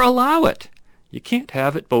 or allow it. You can't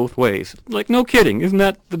have it both ways." Like, no kidding. Isn't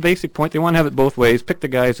that the basic point? They want to have it both ways. Pick the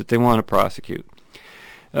guys that they want to prosecute.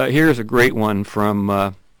 Here's a great one from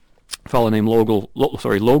a fellow named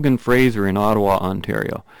Logan Fraser in Ottawa,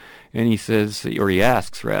 Ontario. And he says, or he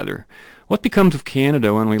asks rather, what becomes of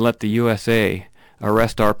Canada when we let the USA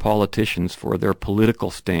arrest our politicians for their political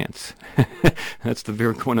stance? That's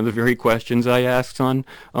one of the very questions I asked on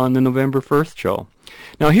the November 1st show.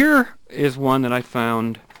 Now here is one that I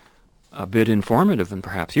found a bit informative and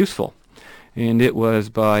perhaps useful. And it was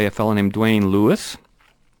by a fellow named Dwayne Lewis.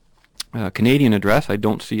 Canadian address, I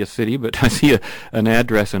don't see a city, but I see an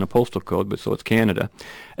address and a postal code, but so it's Canada.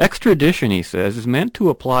 Extradition, he says, is meant to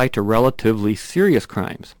apply to relatively serious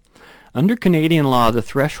crimes. Under Canadian law, the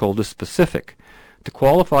threshold is specific. To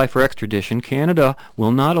qualify for extradition, Canada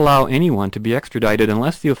will not allow anyone to be extradited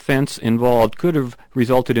unless the offense involved could have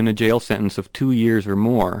resulted in a jail sentence of 2 years or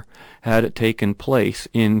more had it taken place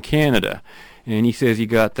in Canada. And he says he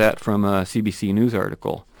got that from a CBC News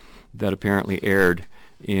article that apparently aired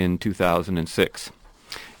in 2006.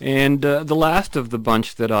 And the last of the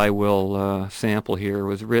bunch that I will sample here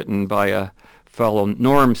was written by a fellow,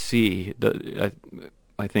 Norm C.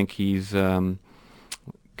 I think he's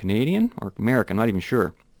Canadian or American, not even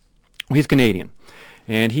sure. He's Canadian.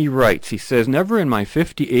 And he writes, he says, "Never in my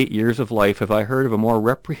 58 years of life have I heard of a more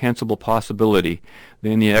reprehensible possibility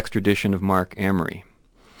than the extradition of Mark Emery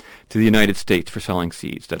to the United States for selling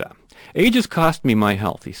seeds." "Age has cost me my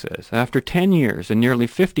health," he says. "After 10 years and nearly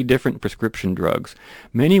 50 different prescription drugs,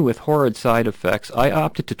 many with horrid side effects, I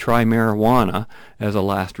opted to try marijuana as a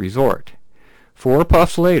last resort. 4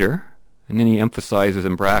 puffs later," and then he emphasizes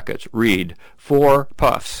in brackets, read, 4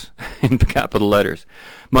 puffs, in capital letters,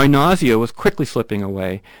 "my nausea was quickly slipping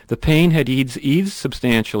away, the pain had eased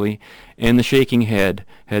substantially, and the shaking head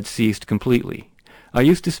had ceased completely. I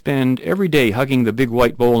used to spend every day hugging the big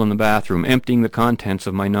white bowl in the bathroom, emptying the contents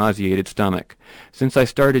of my nauseated stomach. Since I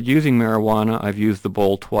started using marijuana, I've used the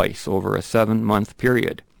bowl twice over a 7-month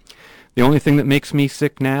period. The only thing that makes me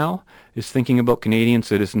sick now is thinking about Canadian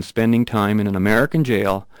citizens spending time in an American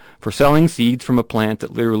jail for selling seeds from a plant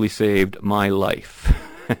that literally saved my life."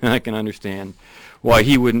 I can understand why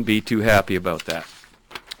he wouldn't be too happy about that.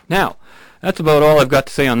 Now, that's about all I've got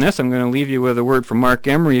to say on this. I'm going to leave you with a word from Mark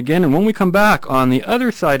Emery again, and when we come back on the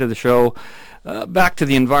other side of the show, back to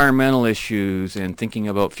the environmental issues and thinking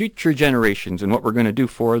about future generations and what we're going to do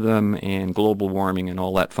for them and global warming and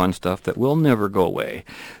all that fun stuff that will never go away.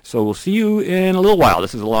 So we'll see you in a little while.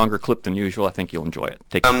 This is a longer clip than usual. I think you'll enjoy it.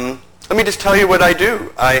 Take care. Let me just tell you what I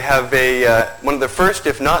do. I have one of the first,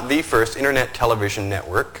 if not the first, internet television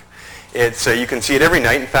network. It's you can see it every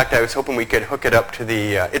night. In fact, I was hoping we could hook it up to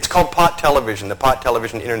the, it's called POT Television, the POT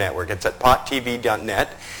Television Internet Network. It's at pottv.net.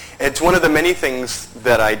 It's one of the many things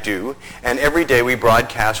that I do, and every day we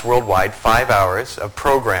broadcast worldwide 5 hours of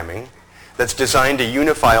programming that's designed to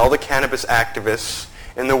unify all the cannabis activists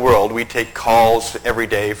in the world. We take calls every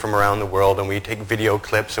day from around the world, and we take video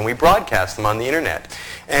clips, and we broadcast them on the internet.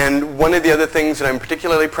 And one of the other things that I'm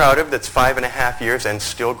particularly proud of that's 5.5 years and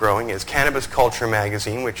still growing is Cannabis Culture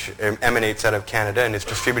magazine, which emanates out of Canada and is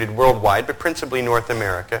distributed worldwide, but principally North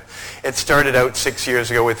America. It started out 6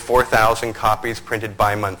 years ago with 4,000 copies printed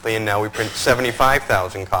bi-monthly, and now we print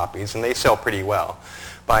 75,000 copies, and they sell pretty well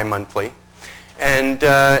bi-monthly. And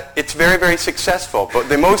it's very, very successful. But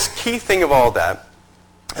the most key thing of all that,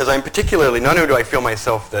 as I'm particularly, not only do I feel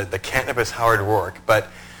myself the cannabis Howard Rourke, but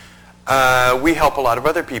we help a lot of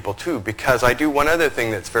other people too, because I do one other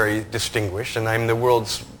thing that's very distinguished, and I'm the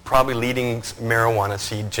world's probably leading marijuana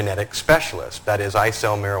seed genetic specialist. That is, I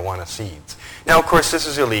sell marijuana seeds. Now, of course, this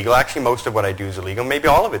is illegal. Actually, most of what I do is illegal. Maybe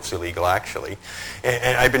all of it's illegal, actually.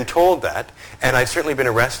 And I've been told that, and I've certainly been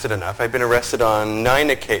arrested enough. I've been arrested on 10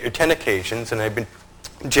 occasions, and I've been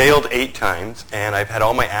jailed 8 times, and I've had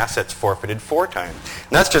all my assets forfeited 4 times.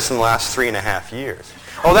 And that's just in the last 3.5 years.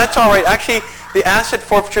 Oh, that's all right. Actually, the asset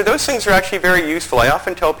forfeiture, those things are actually very useful. I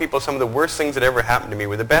often tell people some of the worst things that ever happened to me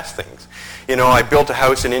were the best things. You know, I built a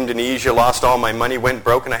house in Indonesia, lost all my money, went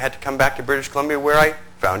broke, and I had to come back to British Columbia where I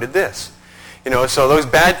founded this. You know, so those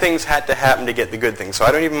bad things had to happen to get the good things. So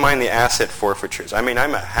I don't even mind the asset forfeitures. I mean,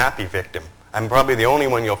 I'm a happy victim. I'm probably the only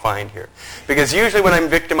one you'll find here. Because usually when I'm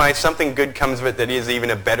victimized, something good comes of it that is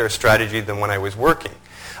even a better strategy than when I was working.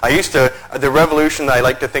 The revolution that I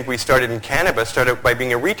like to think we started in cannabis started by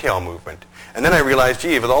being a retail movement. And then I realized,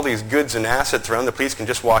 gee, with all these goods and assets around, the police can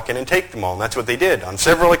just walk in and take them all. And that's what they did on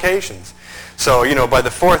several occasions. So, you know, by the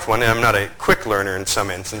 4th one, and I'm not a quick learner in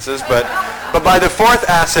some instances, but by the 4th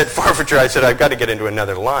asset forfeiture, I said, I've got to get into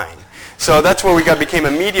another line. So that's where became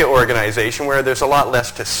a media organization where there's a lot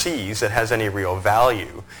less to seize that has any real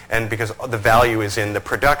value. And because the value is in the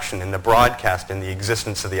production, in the broadcast, in the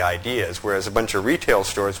existence of the ideas, whereas a bunch of retail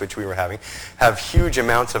stores, which we were having, have huge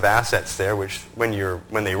amounts of assets there, which when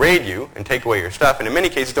they raid you and take away your stuff, and in many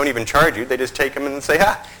cases don't even charge you, they just take them and say,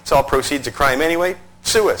 it's all proceeds of crime anyway,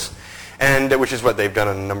 sue us. And which is what they've done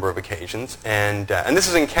on a number of occasions. And this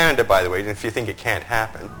is in Canada, by the way, if you think it can't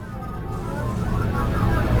happen.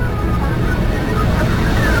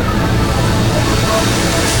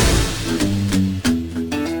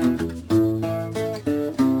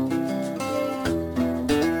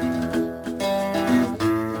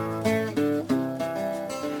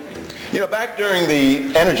 You know, back during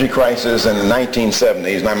the energy crisis in the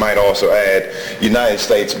 1970s, and I might also add United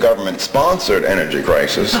States government-sponsored energy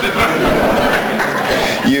crisis,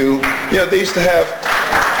 you know, they used to have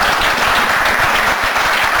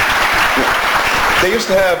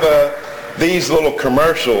these little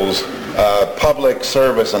commercials, public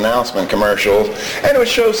service announcement commercials, and it would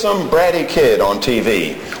show some bratty kid on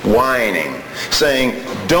TV whining, saying,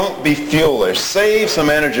 don't be foolish, save some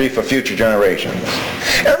energy for future generations.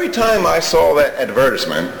 Every time I saw that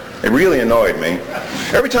advertisement, it really annoyed me.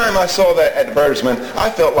 Every time I saw that advertisement, I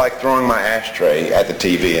felt like throwing my ashtray at the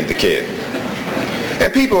TV and the kid.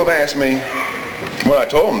 And people have asked me, when I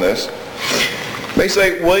told them this, they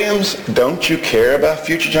say, Williams, don't you care about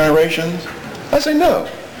future generations? I say, no.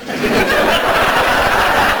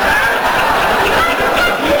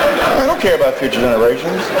 I don't care about future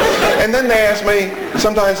generations. And then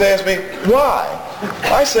sometimes they ask me, why?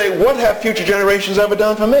 I say, what have future generations ever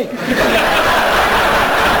done for me?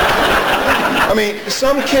 I mean,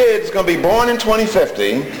 some kid's going to be born in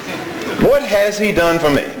 2050. What has he done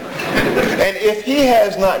for me? And if he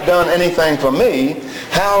has not done anything for me,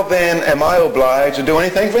 how then am I obliged to do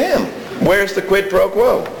anything for him? Where's the quid pro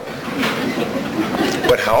quo?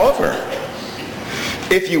 But however,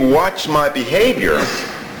 if you watch my behavior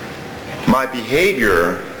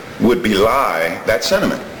would belie that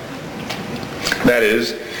sentiment. That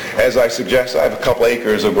is, as I suggest, I have a couple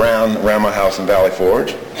acres of ground around my house in Valley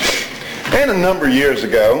Forge. And a number of years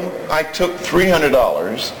ago, I took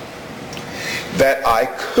 $300 that I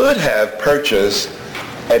could have purchased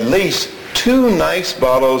at least 2 nice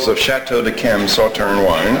bottles of Chateau d'Yquem Sauterne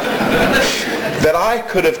wine that I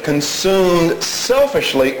could have consumed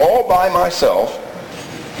selfishly all by myself.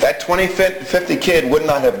 That 2050 kid would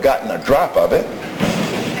not have gotten a drop of it.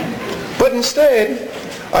 But instead,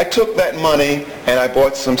 I took that money and I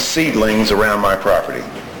bought some seedlings around my property.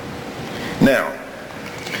 Now,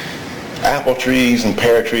 apple trees and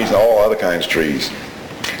pear trees and all other kinds of trees.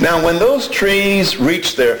 Now, when those trees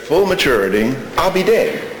reach their full maturity, I'll be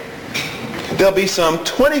dead. There'll be some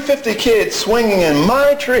 20-50 kids swinging in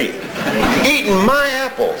my tree, eating my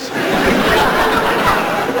apples.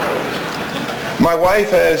 My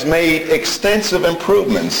wife has made extensive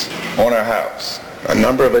improvements on our house. A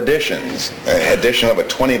number of additions, an addition of a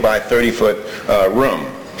 20 by 30 foot room.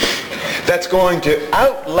 That's going to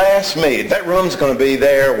outlast me. That room's going to be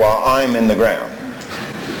there while I'm in the ground.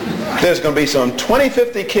 There's going to be some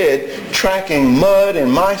 20-50 kid tracking mud in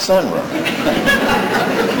my sunroom.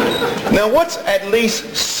 Now, what's at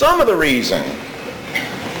least some of the reason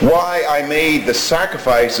why I made the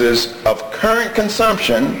sacrifices of current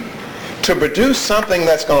consumption to produce something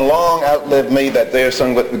that's going to long outlive me, that there's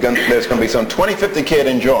going to be some 20-50 kid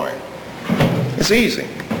enjoying? It's easy.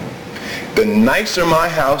 The nicer my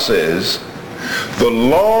house is, the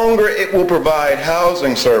longer it will provide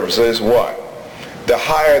housing services, what? the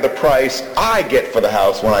higher the price I get for the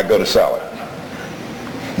house when I go to sell it.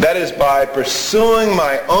 That is, by pursuing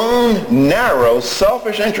my own narrow,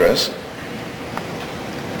 selfish interests,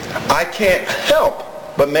 I can't help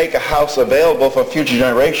but make a house available for future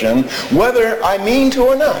generation, whether I mean to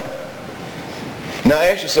or not. Now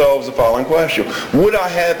ask yourselves the following question. Would I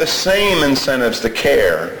have the same incentives to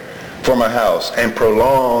care for my house and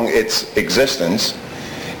prolong its existence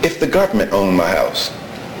if the government owned my house?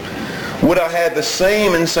 Would I have the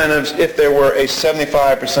same incentives if there were a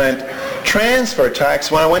 75% transfer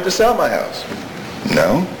tax when I went to sell my house?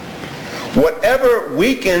 No. Whatever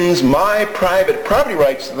weakens my private property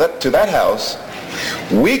rights to that house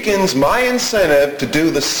weakens my incentive to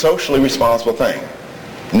do the socially responsible thing,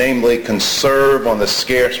 namely conserve on the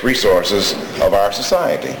scarce resources of our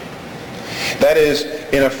society. That is,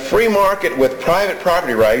 in a free market with private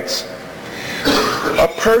property rights, a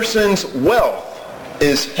person's wealth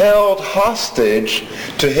is held hostage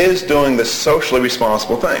to his doing the socially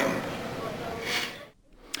responsible thing.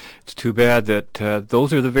 It's too bad that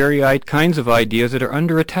those are the very kinds of ideas that are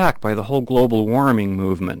under attack by the whole global warming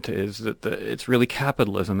movement, is that it's really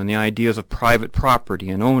capitalism and the ideas of private property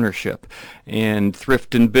and ownership and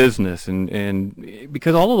thrift and business, and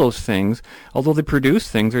because all of those things, although they produce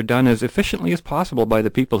things, are done as efficiently as possible by the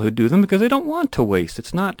people who do them because they don't want to waste.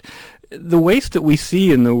 It's not the waste that we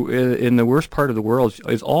see in the worst part of the world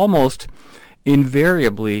is almost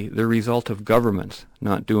invariably the result of governments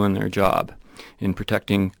not doing their job in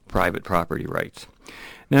protecting private property rights.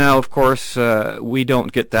 Now, of course, we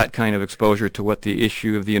don't get that kind of exposure to what the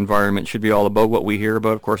issue of the environment should be all about. What we hear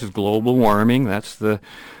about, of course, is global warming. That's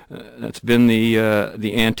been the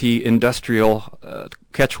anti-industrial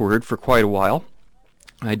catchword for quite a while.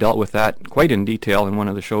 I dealt with that quite in detail in one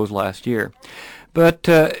of the shows last year. But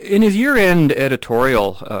in his year-end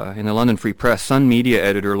editorial in the London Free Press, Sun Media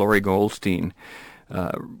editor Laurie Goldstein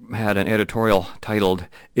had an editorial titled,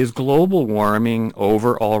 "Is Global Warming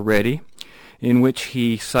Over Already?" in which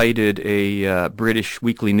he cited a British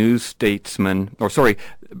Weekly News Statesman,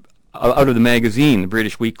 out of the magazine, the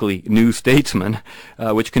British Weekly News Statesman,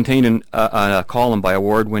 which contained a column by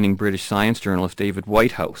award-winning British science journalist David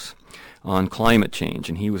Whitehouse on climate change,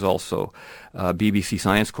 and he was also a BBC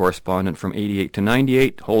science correspondent from 88 to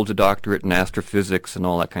 98, holds a doctorate in astrophysics and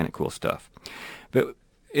all that kind of cool stuff. But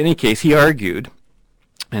in any case, he argued,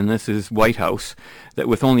 and this is Whitehouse, that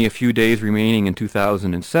with only a few days remaining in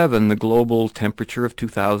 2007, the global temperature of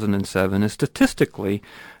 2007 is statistically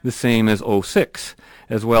the same as 06,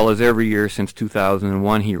 as well as every year since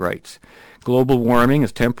 2001, he writes. Global warming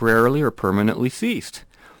has temporarily or permanently ceased.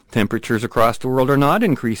 Temperatures across the world are not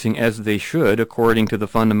increasing as they should, according to the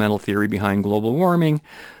fundamental theory behind global warming,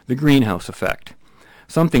 the greenhouse effect.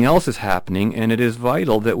 Something else is happening, and it is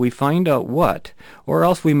vital that we find out what, or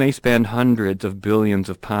else we may spend hundreds of billions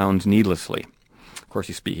of pounds needlessly. Of course,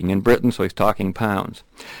 he's speaking in Britain, so he's talking pounds.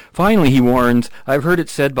 Finally, he warns, I've heard it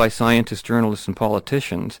said by scientists, journalists, and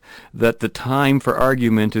politicians that the time for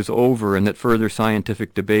argument is over and that further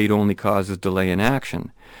scientific debate only causes delay in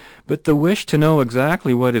action. But the wish to know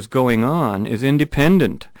exactly what is going on is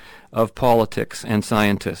independent of politics and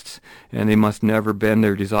scientists, and they must never bend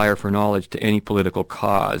their desire for knowledge to any political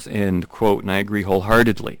cause, end quote, and I agree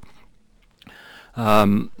wholeheartedly.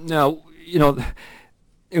 Now,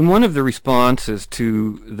 in one of the responses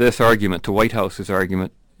to this argument, to Whitehouse's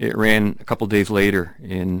argument, it ran a couple days later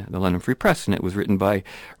in the London Free Press, and it was written by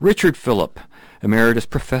Richard Phillip, Emeritus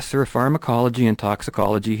Professor of Pharmacology and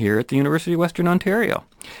Toxicology here at the University of Western Ontario.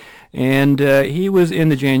 And he was in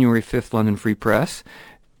the January 5th London Free Press.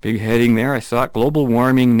 Big heading there, I saw it, Global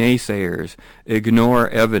Warming Naysayers Ignore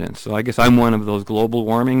Evidence. So I guess I'm one of those global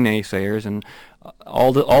warming naysayers, and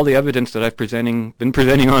all the evidence that I've been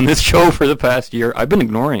presenting on this show for the past year, I've been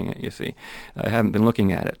ignoring it, you see. I haven't been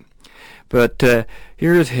looking at it. But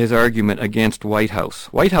here's his argument against Whitehouse.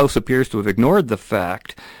 Whitehouse appears to have ignored the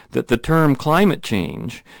fact that the term climate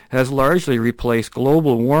change has largely replaced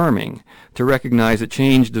global warming to recognize that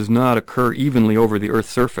change does not occur evenly over the Earth's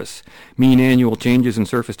surface. Mean annual changes in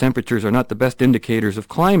surface temperatures are not the best indicators of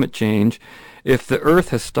climate change. If the Earth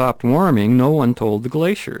has stopped warming, no one told the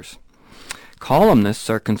glaciers. Columnists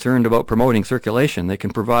are concerned about promoting circulation. They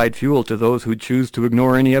can provide fuel to those who choose to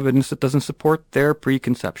ignore any evidence that doesn't support their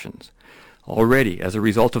preconceptions. Already, as a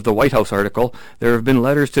result of the Whitehouse article, there have been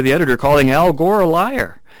letters to the editor calling Al Gore a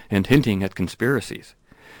liar and hinting at conspiracies.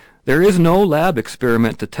 There is no lab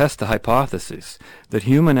experiment to test the hypothesis that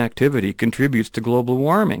human activity contributes to global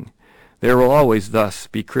warming. There will always thus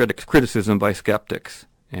be criticism by skeptics,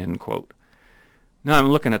 end quote. Now I'm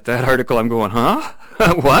looking at that article, I'm going, huh?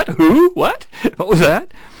 What? Who? What? What was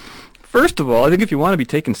that? First of all, I think if you want to be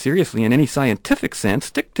taken seriously in any scientific sense,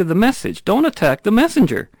 stick to the message. Don't attack the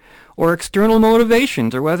messenger or external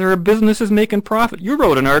motivations or whether a business is making profit. You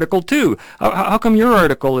wrote an article too. How come your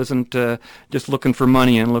article isn't just looking for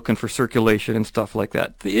money and looking for circulation and stuff like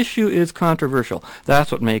that? The issue is controversial.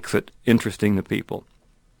 That's what makes it interesting to people,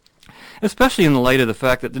 especially in the light of the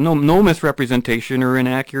fact that no misrepresentation or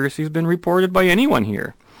inaccuracy has been reported by anyone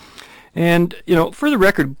here. And, for the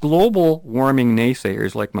record, global warming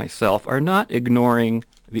naysayers like myself are not ignoring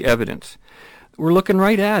the evidence. We're looking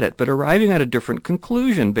right at it, but arriving at a different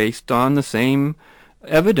conclusion based on the same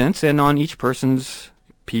evidence and on each person's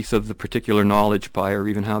piece of the particular knowledge pie or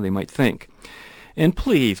even how they might think. And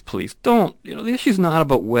please don't, the issue's not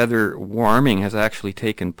about whether warming has actually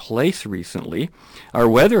taken place recently. Our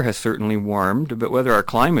weather has certainly warmed, but whether our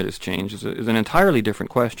climate has changed is an entirely different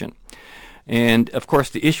question. And, of course,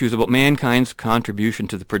 the issue is about mankind's contribution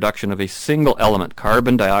to the production of a single element,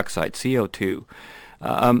 carbon dioxide, CO2.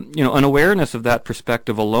 An awareness of that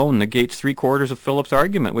perspective alone negates 3/4 of Philip's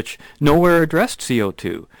argument, which nowhere addressed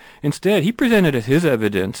CO2. Instead, he presented as his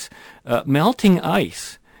evidence melting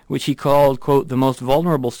ice, which he called, quote, the most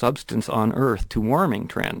vulnerable substance on Earth to warming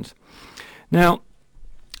trends. Now,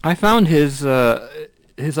 I found his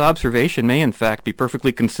observation may in fact be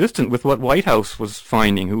perfectly consistent with what White House was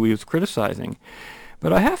finding, who he was criticizing.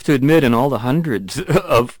 But I have to admit, in all the hundreds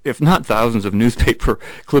of, if not thousands of newspaper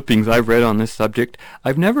clippings I've read on this subject,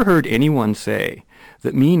 I've never heard anyone say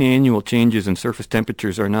that mean annual changes in surface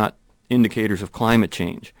temperatures are not indicators of climate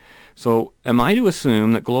change. So am I to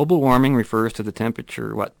assume that global warming refers to the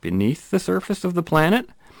temperature, beneath the surface of the planet?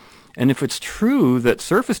 And if it's true that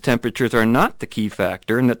surface temperatures are not the key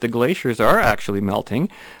factor and that the glaciers are actually melting,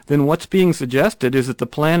 then what's being suggested is that the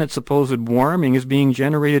planet's supposed warming is being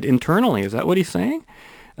generated internally. Is that what he's saying?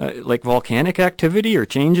 Like volcanic activity or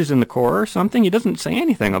changes in the core or something? He doesn't say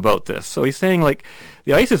anything about this. So he's saying like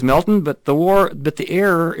the ice is melting, but the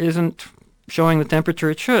air isn't showing the temperature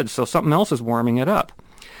it should, so something else is warming it up.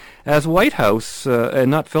 As White House and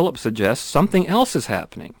not Philip suggests, something else is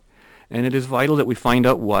happening. And it is vital that we find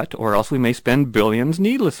out what, or else we may spend billions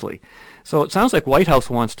needlessly. So it sounds like White House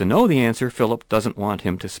wants to know the answer. Philip doesn't want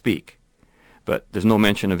him to speak. But there's no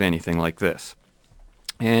mention of anything like this.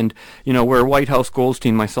 And, where White House,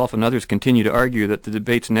 Goldstein, myself, and others continue to argue that the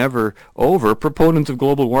debate's never over, proponents of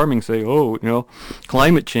global warming say,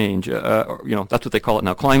 climate change, that's what they call it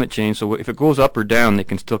now, climate change. So if it goes up or down, they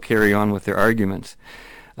can still carry on with their arguments.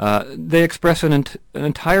 They express an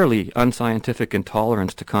entirely unscientific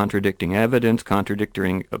intolerance to contradicting evidence,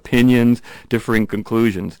 contradicting opinions, differing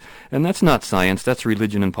conclusions. And that's not science, that's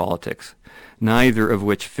religion and politics, neither of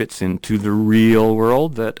which fits into the real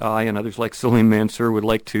world that I and others like Salim Mansur would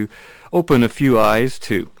like to open a few eyes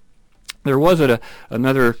to. There was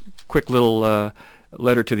another quick little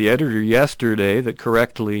letter to the editor yesterday that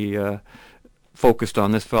correctly focused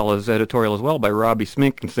on this fellow's editorial as well by Robbie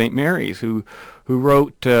Smink in St. Mary's, who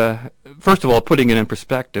wrote, first of all, putting it in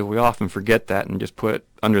perspective, we often forget that and just put it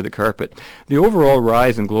under the carpet. The overall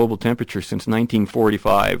rise in global temperature since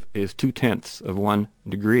 1945 is 0.2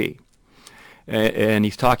 degree. And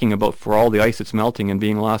he's talking about for all the ice that's melting and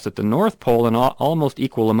being lost at the North Pole, an almost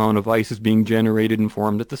equal amount of ice is being generated and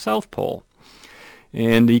formed at the South Pole.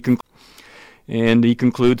 And he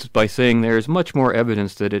concludes by saying there is much more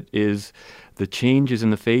evidence that it is the changes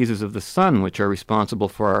in the phases of the sun which are responsible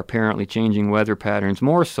for our apparently changing weather patterns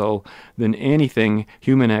more so than anything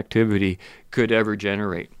human activity could ever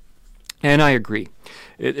generate. And I agree.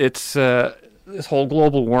 It's this whole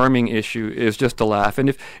global warming issue is just a laugh.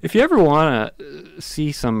 And if you ever want to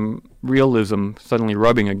see some realism suddenly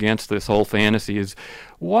rubbing against this whole fantasy, is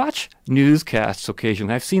watch newscasts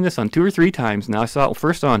occasionally. I've seen this on 2 or 3 times now. I saw it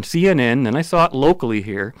first on CNN, then I saw it locally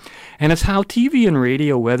here. And it's how TV and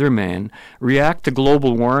radio weathermen react to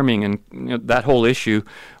global warming and that whole issue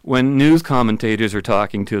when news commentators are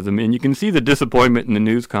talking to them. And you can see the disappointment in the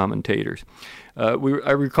news commentators. I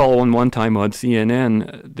recall one time on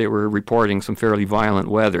CNN, they were reporting some fairly violent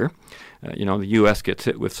weather. The U.S. gets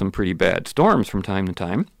hit with some pretty bad storms from time to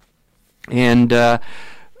time. And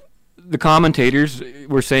the commentators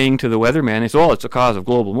were saying to the weatherman, it's a cause of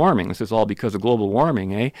global warming. This is all because of global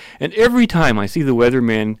warming, eh? And every time I see the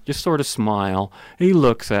weatherman just sort of smile, he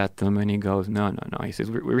looks at them and he goes, no. He says,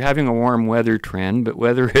 we're having a warm weather trend, but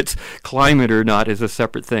whether it's climate or not is a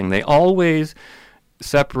separate thing. They always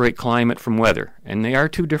separate climate from weather, and they are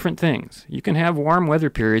two different things. You can have warm weather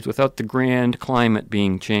periods without the grand climate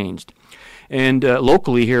being changed. And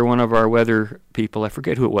locally here, one of our weather people, I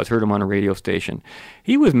forget who it was, heard him on a radio station.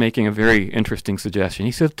 He was making a very interesting suggestion.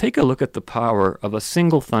 He said, take a look at the power of a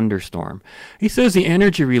single thunderstorm. He says the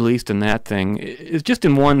energy released in that thing is just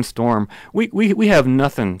in one storm. We have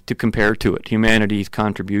nothing to compare to it, humanity's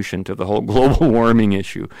contribution to the whole global warming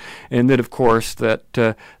issue. And that, of course,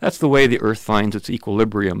 that's the way the Earth finds its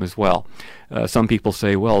equilibrium as well. Some people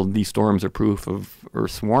say, well, these storms are proof of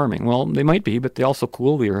Earth's warming. Well, they might be, but they also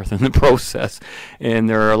cool the Earth in the process. And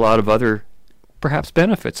there are a lot of other perhaps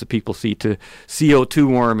benefits that people see to CO2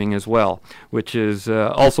 warming as well, which is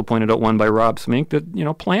also pointed out one by Rob Smink,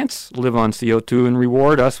 that plants live on CO2 and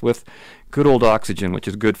reward us with good old oxygen, which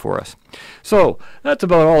is good for us. So that's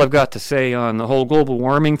about all I've got to say on the whole global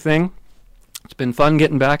warming thing. It's been fun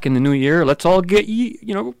getting back in the new year. Let's all get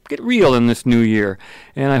real in this new year.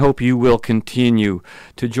 And I hope you will continue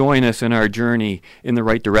to join us in our journey in the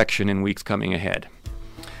right direction in weeks coming ahead.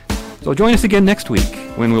 So join us again next week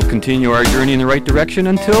when we'll continue our journey in the right direction.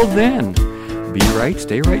 Until then, be right,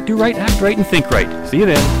 stay right, do right, act right, and think right. See you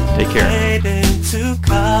then. Take care. Fade into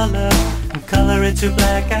color, and color into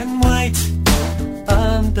black and white.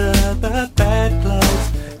 Under the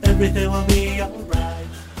bedclothes, everything will be alright.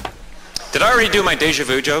 Did I already do my deja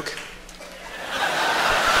vu joke?